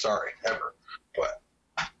say they're sorry, ever, but.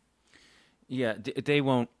 Yeah, they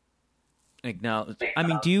won't acknowledge. I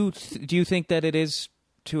mean, do you think that it is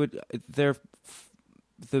the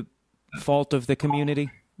fault of the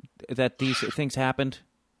community that these things happened?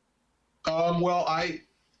 Well, I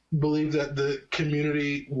believe that the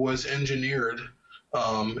community was engineered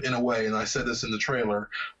in a way, and I said this in the trailer,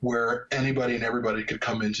 where anybody and everybody could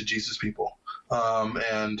come into Jesus People.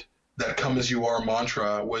 And that "come as you are"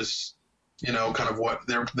 mantra was, kind of what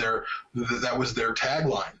that was their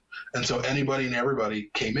tagline. And so anybody and everybody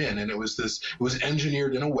came in, and it was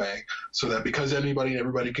engineered in a way so that because anybody and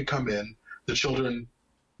everybody could come in, the children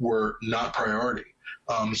were not priority.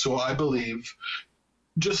 So I believe,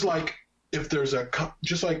 just like if there's a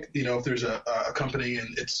company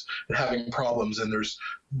and it's having problems and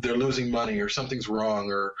they're losing money or something's wrong,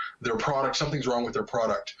 or something's wrong with their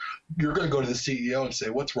product, you're going to go to the CEO and say,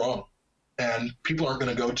 what's wrong? And people aren't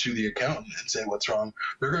going to go to the accountant and say what's wrong.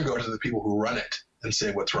 They're going to go to the people who run it and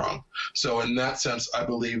say what's wrong. So in that sense, I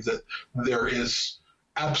believe that there is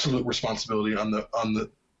absolute responsibility on the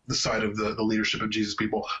side of the leadership of Jesus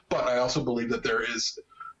People. But I also believe that there is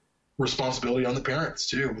responsibility on the parents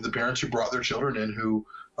too, the parents who brought their children in, who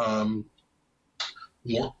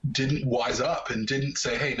didn't wise up and didn't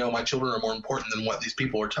say, hey, no, my children are more important than what these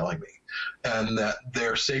people are telling me, and that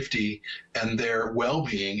their safety and their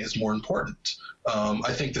well-being is more important.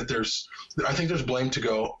 I think there's blame to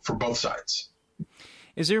go for both sides.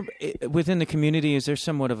 Is there, within the community, is there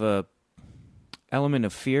somewhat of a element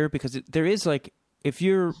of fear? Because there is, like, if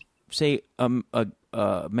you're, say,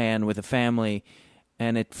 a man with a family,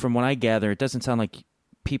 and from what I gather, it doesn't sound like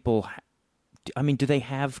people. I mean, do they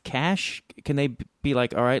have cash? Can they be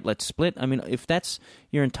like, all right, let's split? I mean, if that's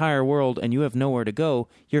your entire world and you have nowhere to go,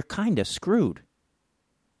 you're kind of screwed.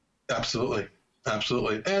 Absolutely.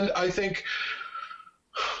 And I think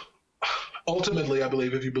ultimately, I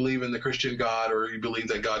believe if you believe in the Christian God, or you believe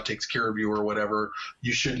that God takes care of you or whatever,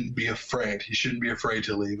 you shouldn't be afraid. You shouldn't be afraid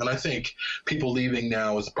to leave. And I think people leaving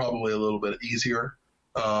now is probably a little bit easier.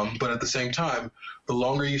 But at the same time, the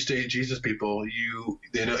longer you stay at Jesus People, you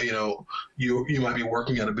might be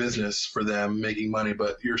working at a business for them, making money,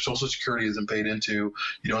 but your Social Security isn't paid into.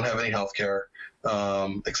 You don't have any health care,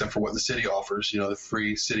 except for what the city offers. The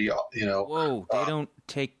free city. Whoa!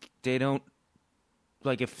 They don't.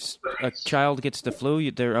 Like, if a child gets the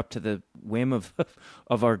flu, they're up to the whim of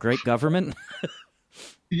our great government.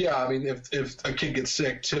 Yeah, I mean, if a kid gets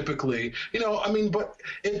sick, typically, but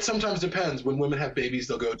it sometimes depends. When women have babies,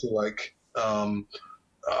 they'll go to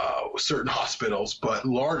certain hospitals, but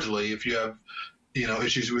largely, if you have,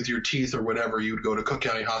 issues with your teeth or whatever, you would go to Cook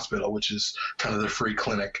County Hospital, which is kind of the free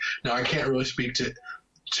clinic. Now, I can't really speak to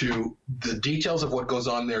the details of what goes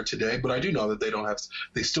on there today, but I do know that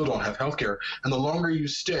they still don't have health care. And the longer you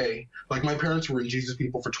stay, like my parents were in Jesus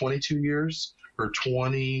People for 22 years or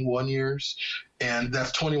 21 years, and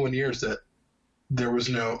that's 21 years that there was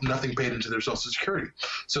nothing paid into their Social Security.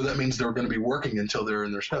 So that means they're going to be working until they're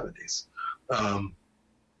in their 70s,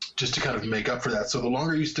 just to kind of make up for that. So the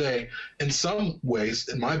longer you stay, in some ways,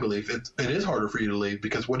 in my belief, it is harder for you to leave,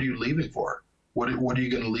 because what are you leaving for? What are you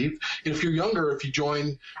going to leave? If you're younger, if you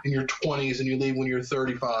join in your 20s and you leave when you're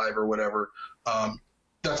 35 or whatever,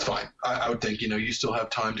 that's fine. I would think, you still have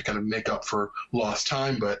time to kind of make up for lost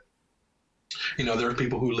time. But, there are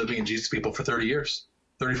people who are living in Jesus People for 30 years,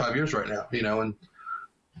 35 years right now, and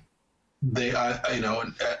they,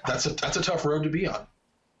 and that's a tough road to be on.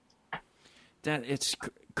 That it's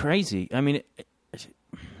crazy. I mean,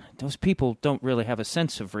 those people don't really have a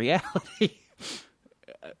sense of reality,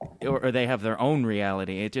 or they have their own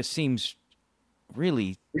reality. It just seems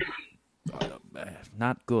really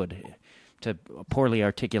not good to poorly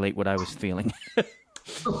articulate what I was feeling.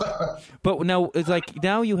 But now it's like,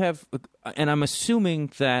 now you have, and I'm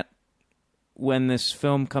assuming that when this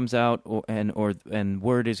film comes out and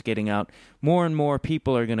word is getting out, more and more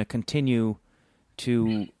people are going to continue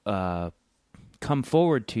to come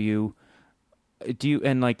forward to you. Do you,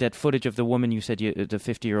 and like that footage of the woman you said, the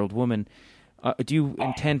 50-year-old woman, do you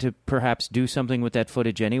intend to perhaps do something with that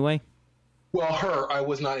footage anyway? Well, I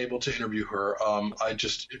was not able to interview her. It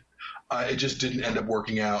just didn't end up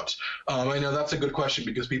working out. I know that's a good question,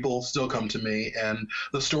 because people still come to me and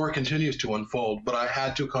the story continues to unfold, but I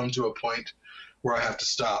had to come to a point where I have to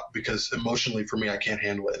stop, because emotionally for me, I can't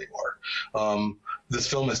handle it anymore. This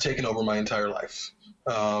film has taken over my entire life.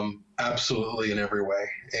 Absolutely in every way.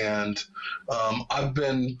 And I've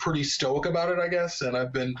been pretty stoic about it, I guess, and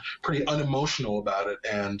I've been pretty unemotional about it.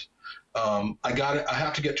 And I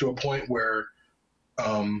have to get to a point where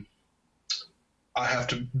I have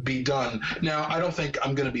to be done. Now, I don't think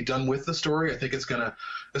I'm going to be done with the story. I think it's going to,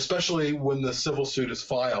 especially when the civil suit is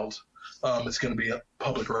filed, it's going to be a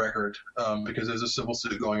public record, because there's a civil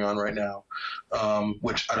suit going on right now,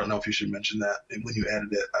 which I don't know if you should mention that when you edit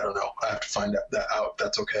it. I don't know. I have to find that out.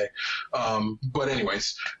 That's okay. But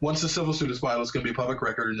anyways, once the civil suit is filed, it's going to be a public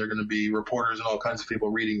record, and there are going to be reporters and all kinds of people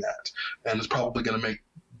reading that, and it's probably going to make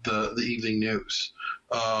the evening news.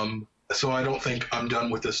 So I don't think I'm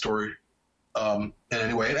done with this story in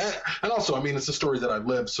any way. And also, I mean, it's a story that I've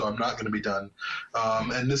lived, so I'm not going to be done.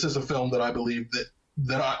 And this is a film that I believe that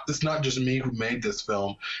it's not just me who made this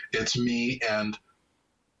film. It's me and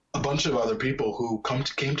a bunch of other people who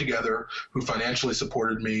came together, who financially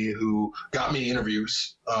supported me, who got me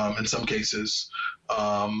interviews in some cases,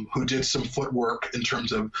 who did some footwork in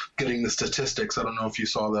terms of getting the statistics. I don't know if you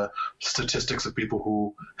saw the statistics of people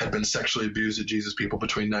who had been sexually abused at Jesus People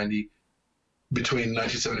between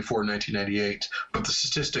 1974 and 1998, but the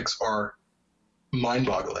statistics are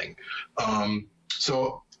mind-boggling.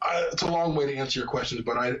 So it's a long way to answer your questions,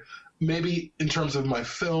 but maybe in terms of my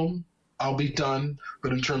film, I'll be done,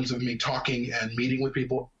 but in terms of me talking and meeting with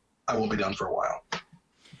people, I won't be done for a while.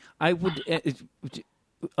 I would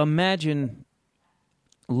imagine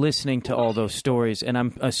listening to all those stories, and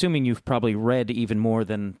I'm assuming you've probably read even more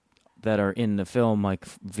than that are in the film, like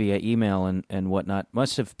via email and whatnot,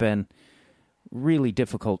 must have been really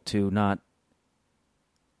difficult to not,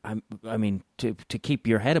 to keep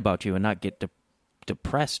your head about you and not get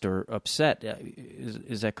depressed or upset.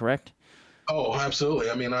 Is that correct? Oh, absolutely.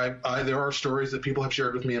 I mean, there are stories that people have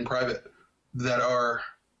shared with me in private that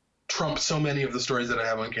trump so many of the stories that I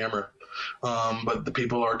have on camera. But the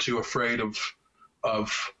people are too afraid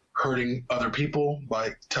of hurting other people by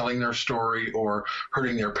telling their story, or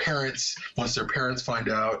hurting their parents once their parents find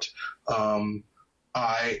out.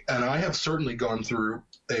 I have certainly gone through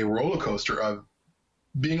a roller coaster of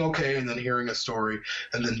being okay and then hearing a story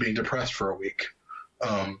and then being depressed for a week.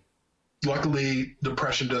 Luckily,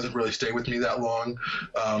 depression doesn't really stay with me that long,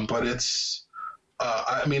 but it's,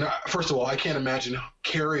 first of all, I can't imagine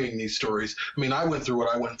carrying these stories. I mean, I went through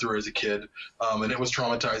what I went through as a kid, and it was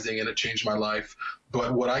traumatizing and it changed my life.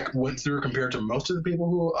 But what I went through compared to most of the people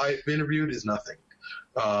who I've interviewed is nothing.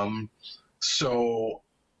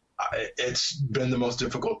 It's been the most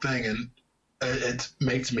difficult thing, and it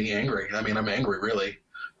makes me angry. I mean, I'm angry, really.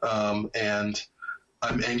 And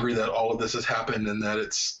I'm angry that all of this has happened, and that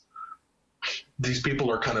these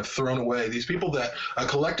people are kind of thrown away. These people that a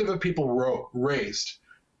collective of people raised,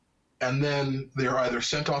 and then they're either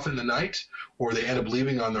sent off in the night or they end up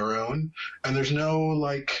leaving on their own. And there's no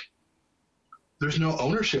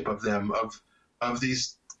ownership of them, of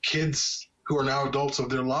these kids who are now adults of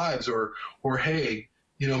their lives, or hey,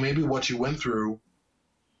 maybe what you went through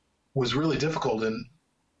was really difficult, in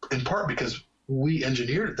part because we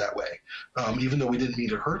engineered it that way, even though we didn't mean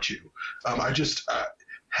to hurt you.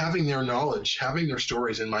 Having their knowledge, having their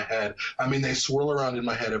stories in my head, I mean, they swirl around in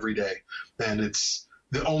my head every day, and it's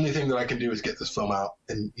the only thing that I can do is get this film out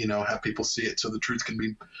and, have people see it so the truth can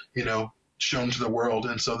be, shown to the world.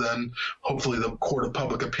 And so then hopefully the court of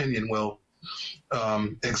public opinion will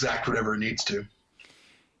exact whatever it needs to.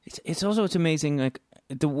 It's amazing. Like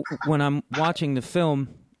when I'm watching the film,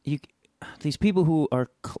 these people who are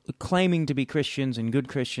claiming to be Christians and good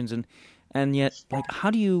Christians, and yet, like, how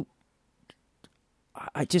do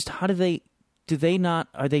they not,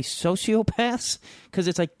 are they sociopaths? Because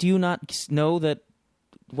it's like, do you not know that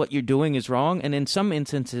what you're doing is wrong? And in some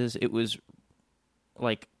instances, it was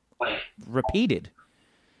like repeated.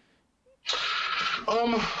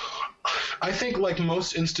 I think, like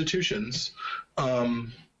most institutions,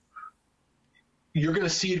 you're going to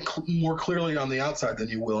see it more clearly on the outside than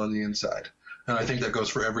you will on the inside. And I think that goes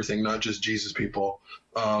for everything, not just Jesus people.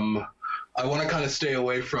 I want to kind of stay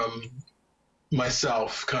away from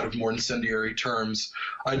myself, kind of more incendiary terms.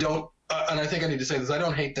 I don't, and I think I need to say this, I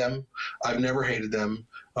don't hate them. I've never hated them.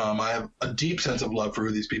 I have a deep sense of love for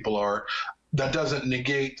who these people are. That doesn't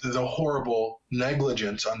negate the horrible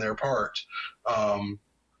negligence on their part.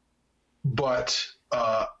 But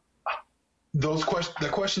the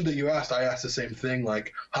question that you asked, I asked the same thing.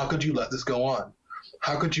 Like, how could you let this go on?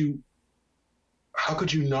 How could you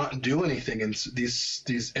not do anything in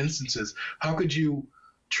these instances? How could you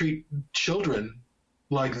treat children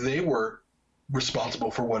like they were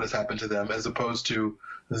responsible for what has happened to them, as opposed to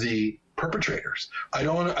the perpetrators? I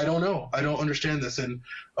don't know. I don't understand this, and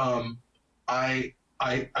I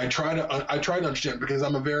try to understand, because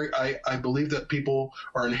I believe that people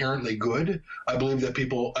are inherently good. I believe that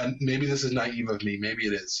people, and maybe this is naive of me, maybe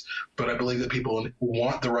it is, but I believe that people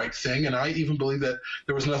want the right thing. And I even believe that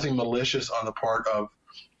there was nothing malicious on the part of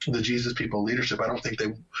the Jesus people leadership. I don't think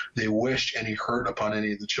they wished any hurt upon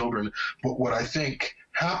any of the children. But what I think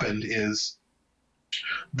happened is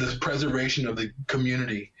the preservation of the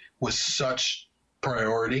community was such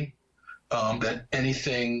priority that any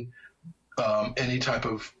type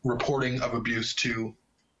of reporting of abuse to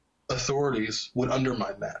authorities would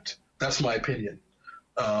undermine that. That's my opinion.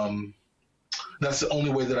 That's the only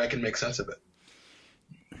way that I can make sense of it.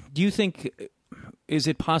 Do you think, is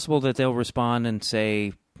it possible that they'll respond and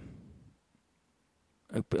say,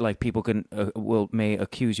 like, people may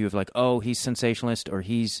accuse you of, like, oh, he's sensationalist, or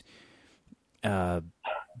he's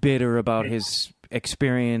bitter about his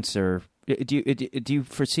experience, or do you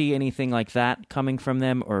foresee anything like that coming from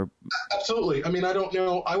them? Or absolutely. I mean, I don't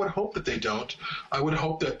know. I would hope that they don't. I would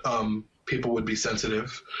hope that people would be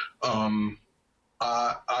sensitive. But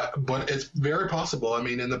it's very possible. I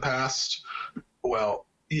mean, in the past, well,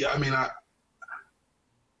 yeah. I mean,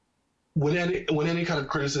 when any kind of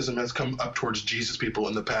criticism has come up towards Jesus people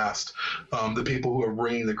in the past, the people who are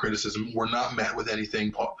bringing the criticism were not met with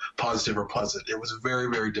anything positive or pleasant. It was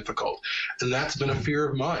very, very difficult, and that's been a fear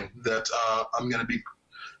of mine, that I'm going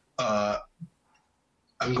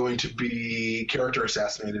to be character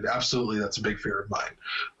assassinated. Absolutely, that's a big fear of mine.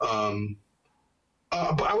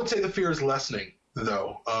 But I would say the fear is lessening,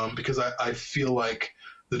 though, because I feel like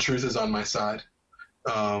the truth is on my side.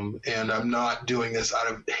 And I'm not doing this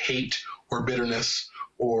out of hate or bitterness,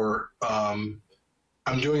 or I'm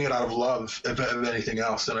doing it out of love, if anything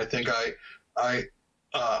else. And I think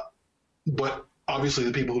but obviously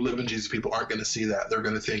the people who live in Jesus people aren't going to see that. They're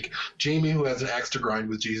going to think Jamie, who has an axe to grind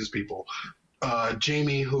with Jesus people,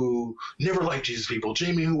 Jamie, who never liked Jesus people,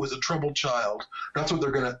 Jamie, who was a troubled child. That's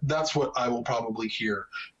what I will probably hear.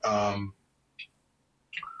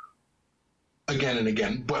 Again and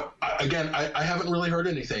again. But again, I haven't really heard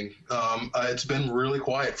anything. It's been really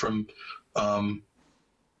quiet from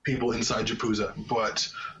people inside Yapuza. But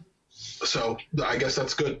so I guess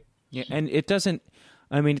that's good. Yeah, and it doesn't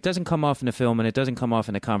come off in the film, and it doesn't come off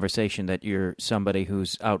in the conversation that you're somebody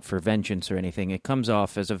who's out for vengeance or anything. It comes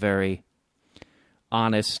off as a very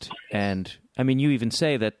honest, and I mean, you even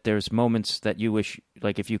say that there's moments that you wish,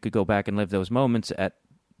 like, if you could go back and live those moments at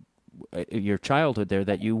your childhood there,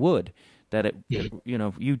 that you would. That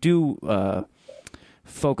you do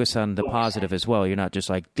focus on the positive as well. You're not just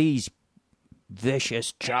like, these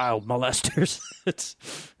vicious child molesters. It's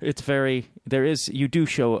very, you do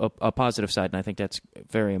show a positive side, and I think that's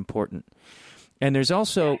very important. And there's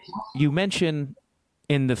also, you mention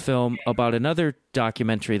in the film about another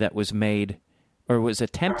documentary that was made, or was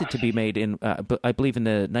attempted to be made in, I believe in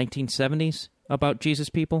the 1970s, about Jesus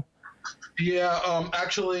people. Yeah,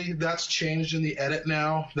 actually, that's changed in the edit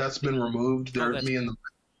now. That's been removed. Me and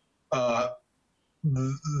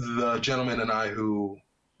the gentleman and I who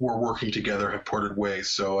were working together have parted ways.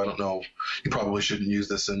 So I don't know. You probably shouldn't use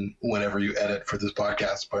this whenever you edit for this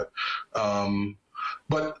podcast.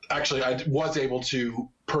 But actually, I was able to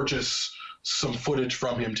purchase some footage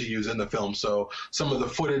from him to use in the film. So some of the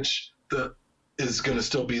footage that is going to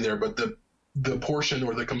still be there, but the portion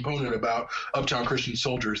or the component about Uptown Christian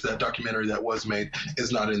Soldiers, that documentary that was made,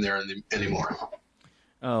 is not in there anymore.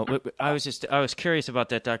 Oh, I was curious about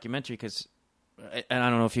that documentary because, and I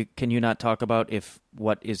don't know if can you not talk about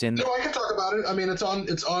what is in there? No, I can talk about it. I mean, it's on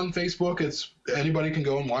Facebook. Anybody can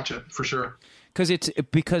go and watch it for sure.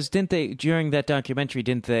 Because didn't they, during that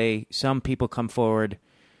documentary, some people come forward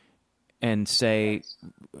and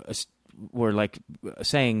were like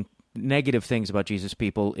saying negative things about Jesus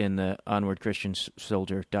people in the Onward Christian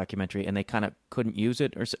Soldier documentary, and they kind of couldn't use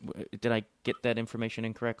it? Or did I get that information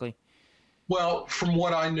incorrectly? Well, from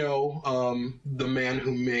what I know, the man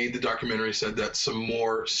who made the documentary said that some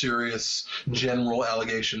more serious general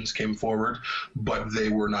allegations came forward, but they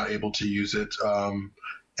were not able to use it.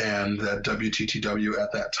 And that WTTW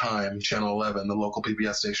at that time, Channel 11, the local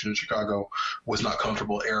PBS station in Chicago, was not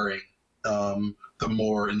comfortable airing the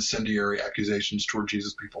more incendiary accusations toward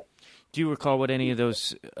Jesus people. Do you recall what any of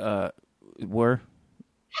those were?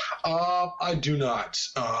 I do not.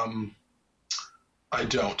 I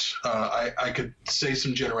don't. I could say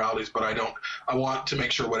some generalities, but I don't. I want to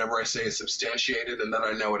make sure whatever I say is substantiated and that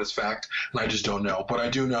I know it is fact, and I just don't know. But I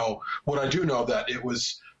do know that it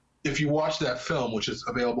was. If you watch that film, which is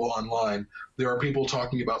available online, there are people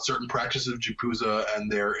talking about certain practices of Japuza,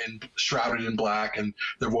 and they're shrouded in black, and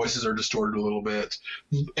their voices are distorted a little bit.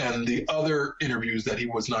 And the other interviews that he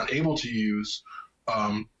was not able to use,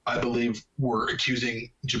 I believe, were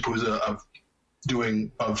accusing Japuza of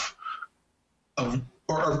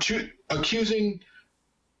accusing.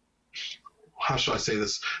 How shall I say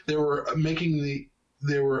this? They were alleging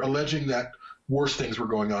that worse things were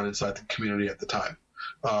going on inside the community at the time.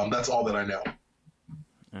 That's all that I know.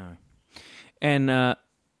 And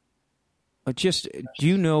just, do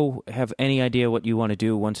you have any idea what you want to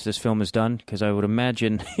do once this film is done? Because I would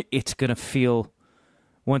imagine it's going to feel,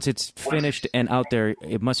 once it's finished and out there,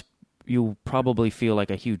 you'll probably feel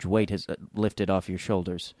like a huge weight has lifted off your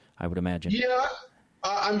shoulders, I would imagine. Yeah,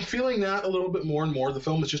 I'm feeling that a little bit more and more. The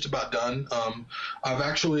film is just about done.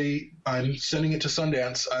 I'm sending it to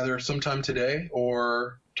Sundance either sometime today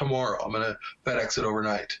or tomorrow. I'm going to FedEx it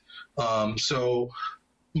overnight. So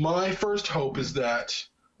my first hope is that,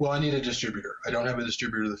 I need a distributor. I don't have a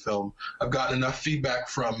distributor of the film. I've gotten enough feedback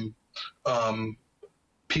from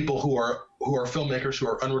people who are filmmakers who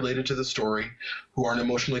are unrelated to the story, who aren't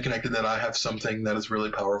emotionally connected, that I have something that is really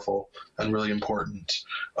powerful and really important.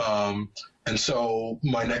 And so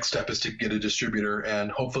my next step is to get a distributor, and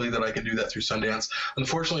hopefully that I can do that through Sundance.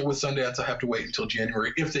 Unfortunately, with Sundance, I have to wait until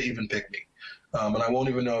January if they even pick me. And I won't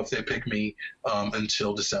even know if they pick me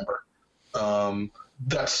until December.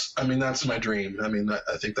 That's my dream. I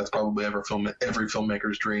think that's probably every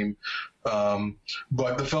filmmaker's dream.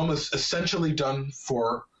 But the film is essentially done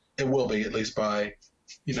it will be, at least by,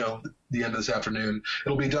 the end of this afternoon.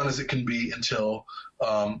 It'll be done as it can be until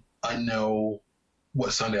I know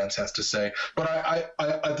what Sundance has to say. But I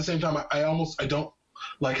at the same time, I don't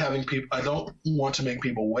like having people. I don't want to make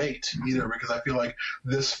people wait either, because I feel like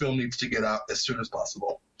this film needs to get out as soon as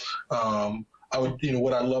possible.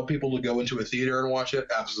 Would I love people to go into a theater and watch it?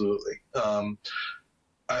 Absolutely.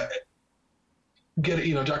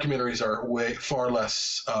 Documentaries are far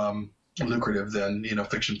less lucrative than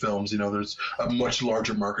fiction films. There's a much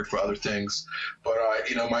larger market for other things. But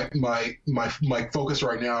my focus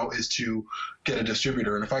right now is to get a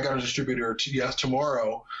distributor, and if I got a distributor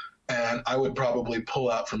tomorrow, and I would probably pull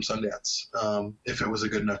out from Sundance if it was a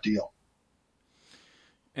good enough deal.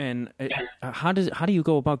 And how do you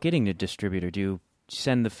go about getting the distributor? Do you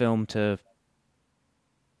send the film to?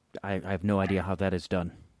 I have no idea how that is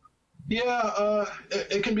done. Yeah,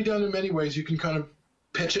 it can be done in many ways. You can kind of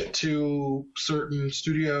pitch it to certain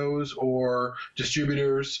studios or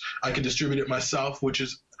distributors. I can distribute it myself, which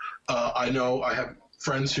is I know I have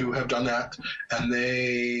friends who have done that, and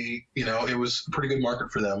they, it was a pretty good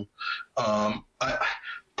market for them.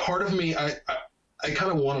 Part of me, I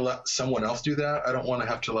kind of want to let someone else do that. I don't want to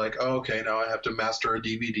have to now I have to master a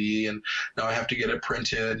DVD, and now I have to get it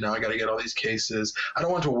printed. Now I got to get all these cases. I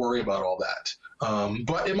don't want to worry about all that.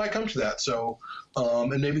 But it might come to that. So,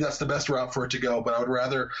 and maybe that's the best route for it to go. But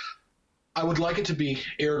I would like it to be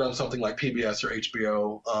aired on something like PBS or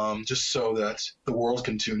HBO, just so that the world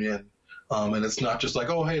can tune in. And it's not just like,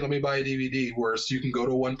 oh, hey, let me buy a DVD, whereas you can go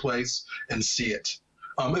to one place and see it.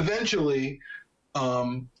 Eventually,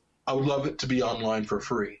 I would love it to be online for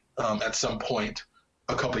free at some point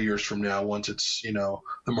a couple of years from now, once it's, the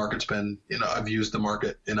market's been, I've used the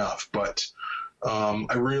market enough. But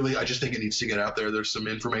I just think it needs to get out there. There's some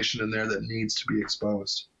information in there that needs to be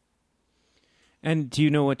exposed. And do you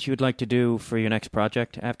know what you would like to do for your next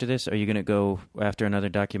project after this? Are you going to go after another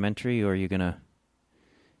documentary, or are you going to...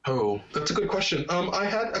 Oh, that's a good question. I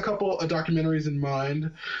had a couple of documentaries in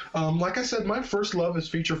mind. Like I said, my first love is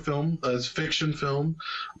feature film, is fiction film.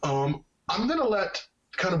 I'm going to let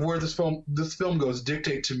kind of where this film goes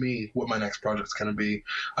dictate to me what my next project's going to be.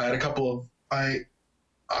 I had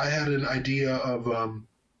I had an idea of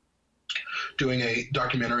doing a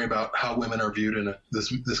documentary about how women are viewed in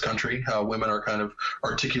this country, how women are kind of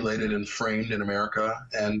articulated and framed in America,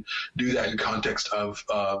 and do that in context of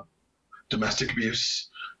domestic abuse.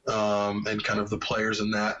 And kind of the players in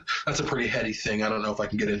that. That's a pretty heady thing. I don't know if I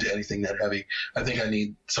can get into anything that heavy. I think I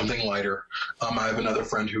need something lighter. I have another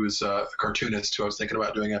friend who is a cartoonist who I was thinking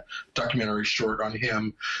about doing a documentary short on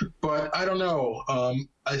him. But I don't know.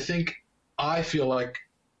 I feel like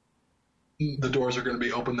the doors are going to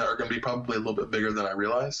be open that are going to be probably a little bit bigger than I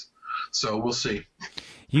realize. So we'll see.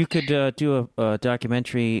 You could do a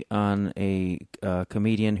documentary on a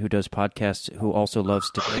comedian who does podcasts who also loves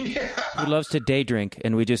to who loves to day drink,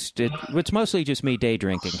 and it's mostly just me day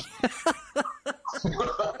drinking.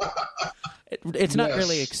 It's not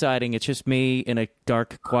really exciting. It's just me in a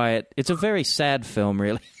dark, quiet. It's a very sad film,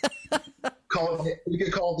 really. We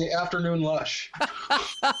could call it The Afternoon Lush.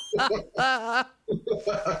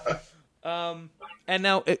 And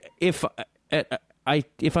now, if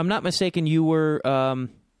I'm not mistaken, you were.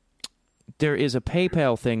 There is a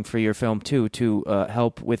PayPal thing for your film too to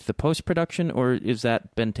help with the post production, or is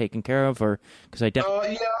that been taken care of? Or because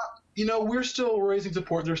we're still raising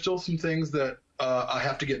support. There's still some things that I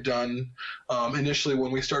have to get done. Initially,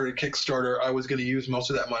 when we started Kickstarter, I was going to use most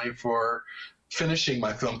of that money for finishing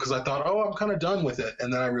my film because I thought, I'm kind of done with it,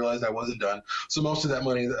 and then I realized I wasn't done. So most of that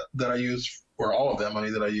money that I used, or all of that money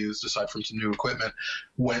that I used, aside from some new equipment,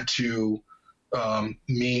 went to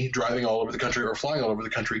me driving all over the country or flying all over the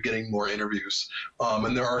country, getting more interviews.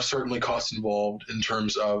 And there are certainly costs involved in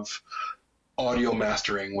terms of audio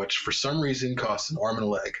mastering, which for some reason costs an arm and a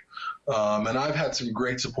leg. And I've had some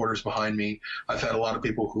great supporters behind me. I've had a lot of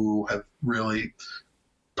people who have really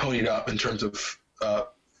ponied up in terms of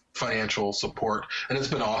financial support, and it's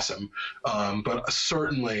been awesome. But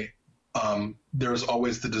certainly there's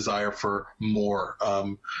always the desire for more.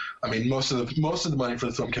 Most of the money for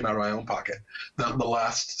the film came out of my own pocket. The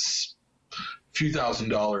last few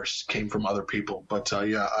 $1,000s came from other people. But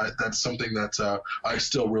that's something that I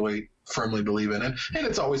still really firmly believe in. And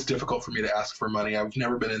it's always difficult for me to ask for money. I've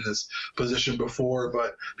never been in this position before,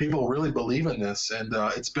 but people really believe in this. And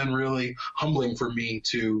it's been really humbling for me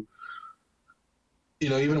to,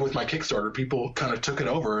 even with my Kickstarter, people kind of took it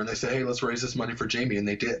over and they say, hey, let's raise this money for Jamie. And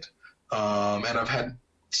they did. And I've had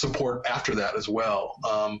support after that as well.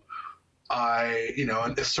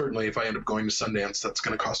 And certainly if I end up going to Sundance, that's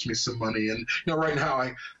going to cost me some money. And, right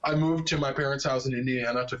now I moved to my parents' house in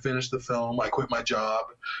Indiana to finish the film. I quit my job.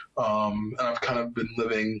 And I've kind of been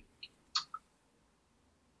living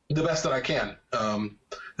the best that I can,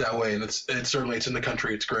 that way. And it's in the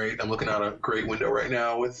country. It's great. I'm looking out a great window right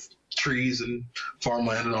now with trees and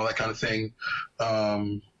farmland and all that kind of thing.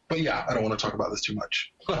 But yeah, I don't want to talk about this too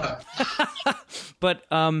much. But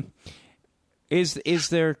is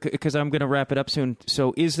there, because I'm going to wrap it up soon.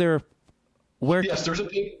 So is there where? Yes, there's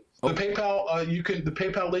the PayPal. The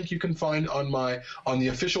PayPal link you can find on the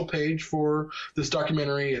official page for this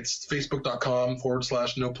documentary. It's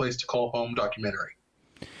facebook.com/No Place to Call Home documentary.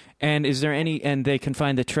 And is there and they can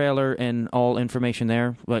find the trailer and all information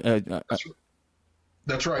there?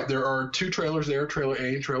 That's right. There are two trailers there, trailer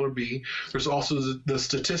A and trailer B. There's also the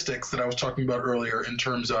statistics that I was talking about earlier in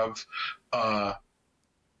terms of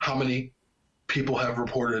how many people have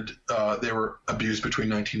reported they were abused between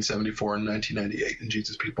 1974 and 1998 in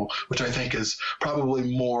Jesus People, which I think is probably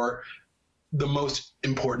the most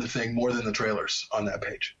important thing, more than the trailers on that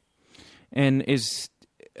page. And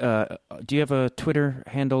do you have a Twitter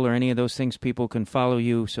handle or any of those things people can follow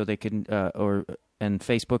you so they can and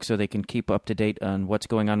Facebook so they can keep up to date on what's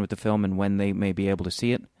going on with the film and when they may be able to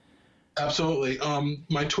see it? Absolutely.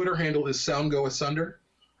 My Twitter handle is Sound Go Asunder.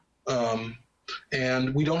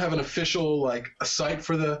 And we don't have an official, a site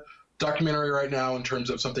for the documentary right now in terms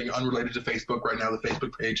of something unrelated to Facebook. Right now, the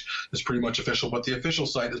Facebook page is pretty much official, but the official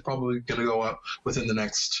site is probably going to go up within the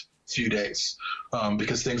next few days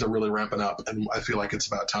because things are really ramping up, and I feel like it's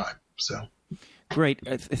about time. So, great.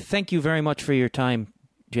 Thank you very much for your time,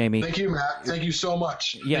 Jamie. Thank you, Matt. Thank you so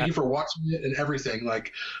much. Yeah. Thank you for watching it and everything.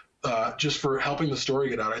 Just for helping the story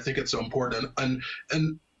get out. I think it's so important. And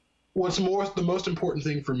the most important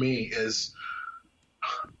thing for me is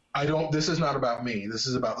this is not about me. This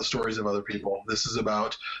is about the stories of other people. This is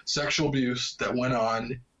about sexual abuse that went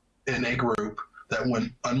on in a group that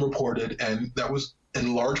went unreported and that was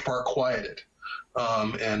in large part quieted.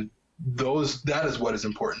 And that is what is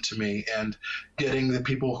important to me, and getting the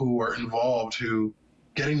people who are involved,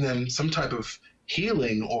 getting them some type of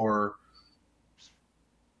healing or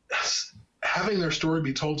having their story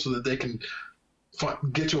be told so that they can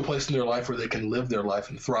get to a place in their life where they can live their life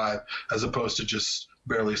and thrive, as opposed to just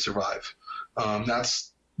barely survive.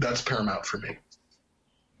 That's paramount for me.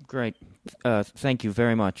 Great. Thank you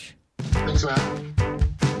very much. Thanks, Matt.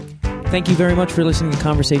 Thank you very much for listening to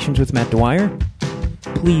Conversations with Matt Dwyer.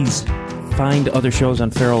 Please find other shows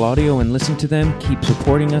on Feral Audio and listen to them. Keep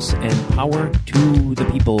supporting us, and power to the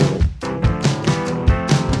people.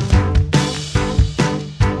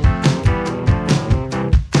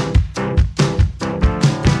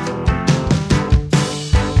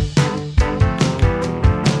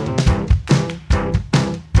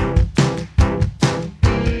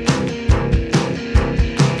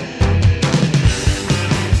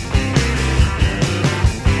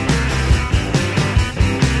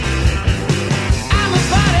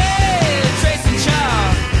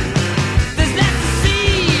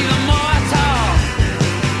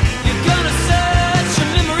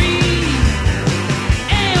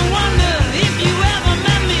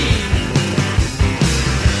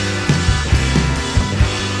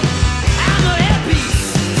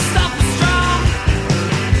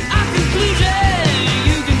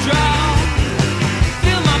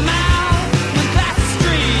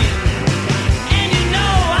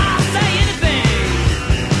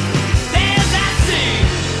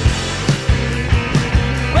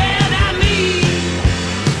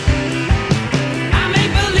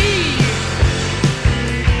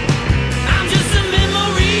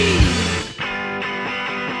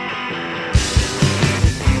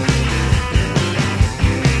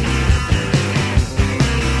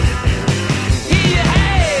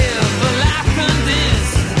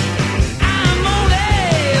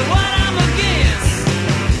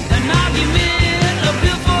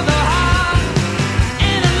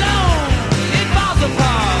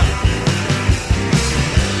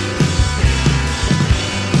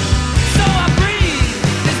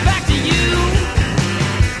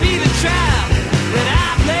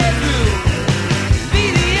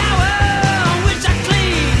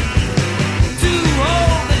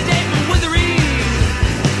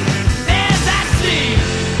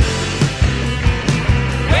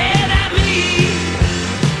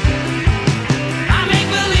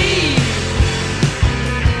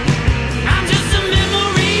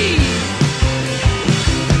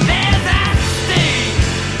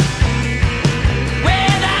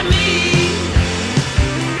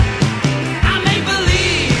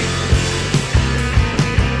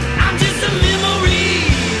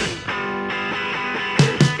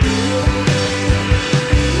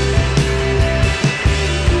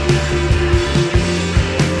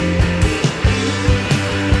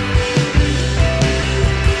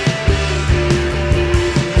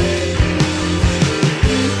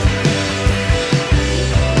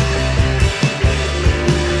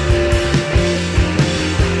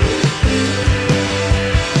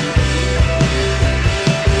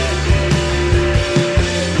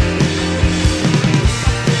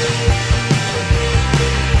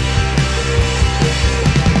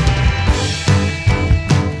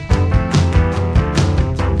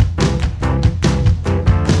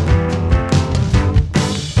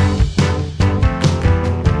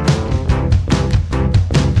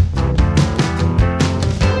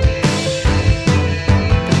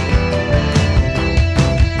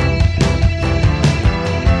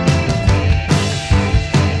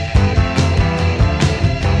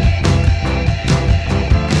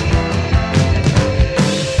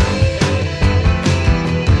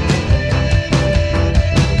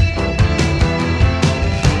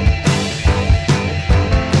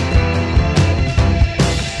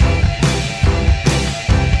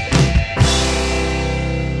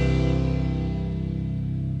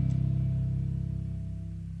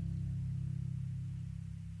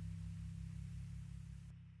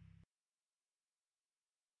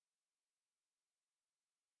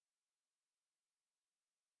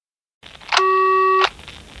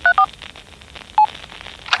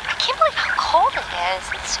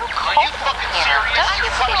 It's so cold in here. Don't you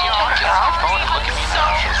think you turn your own phone and look at me now?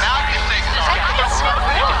 I think it's so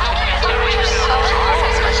rude. You're so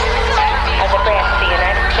As a branch of the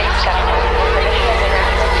United States government,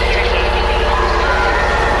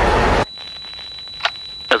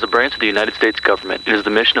 As a branch of the United States government, it is the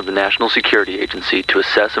mission of the National Security Agency to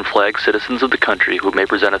assess and flag citizens of the country who may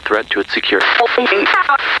present a threat to its security.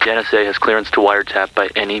 The NSA has clearance to wiretap by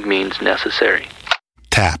any means necessary.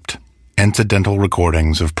 Tapped. incidental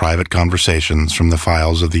recordings of private conversations from the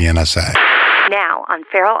files of the NSA. Now on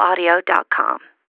feralaudio.com.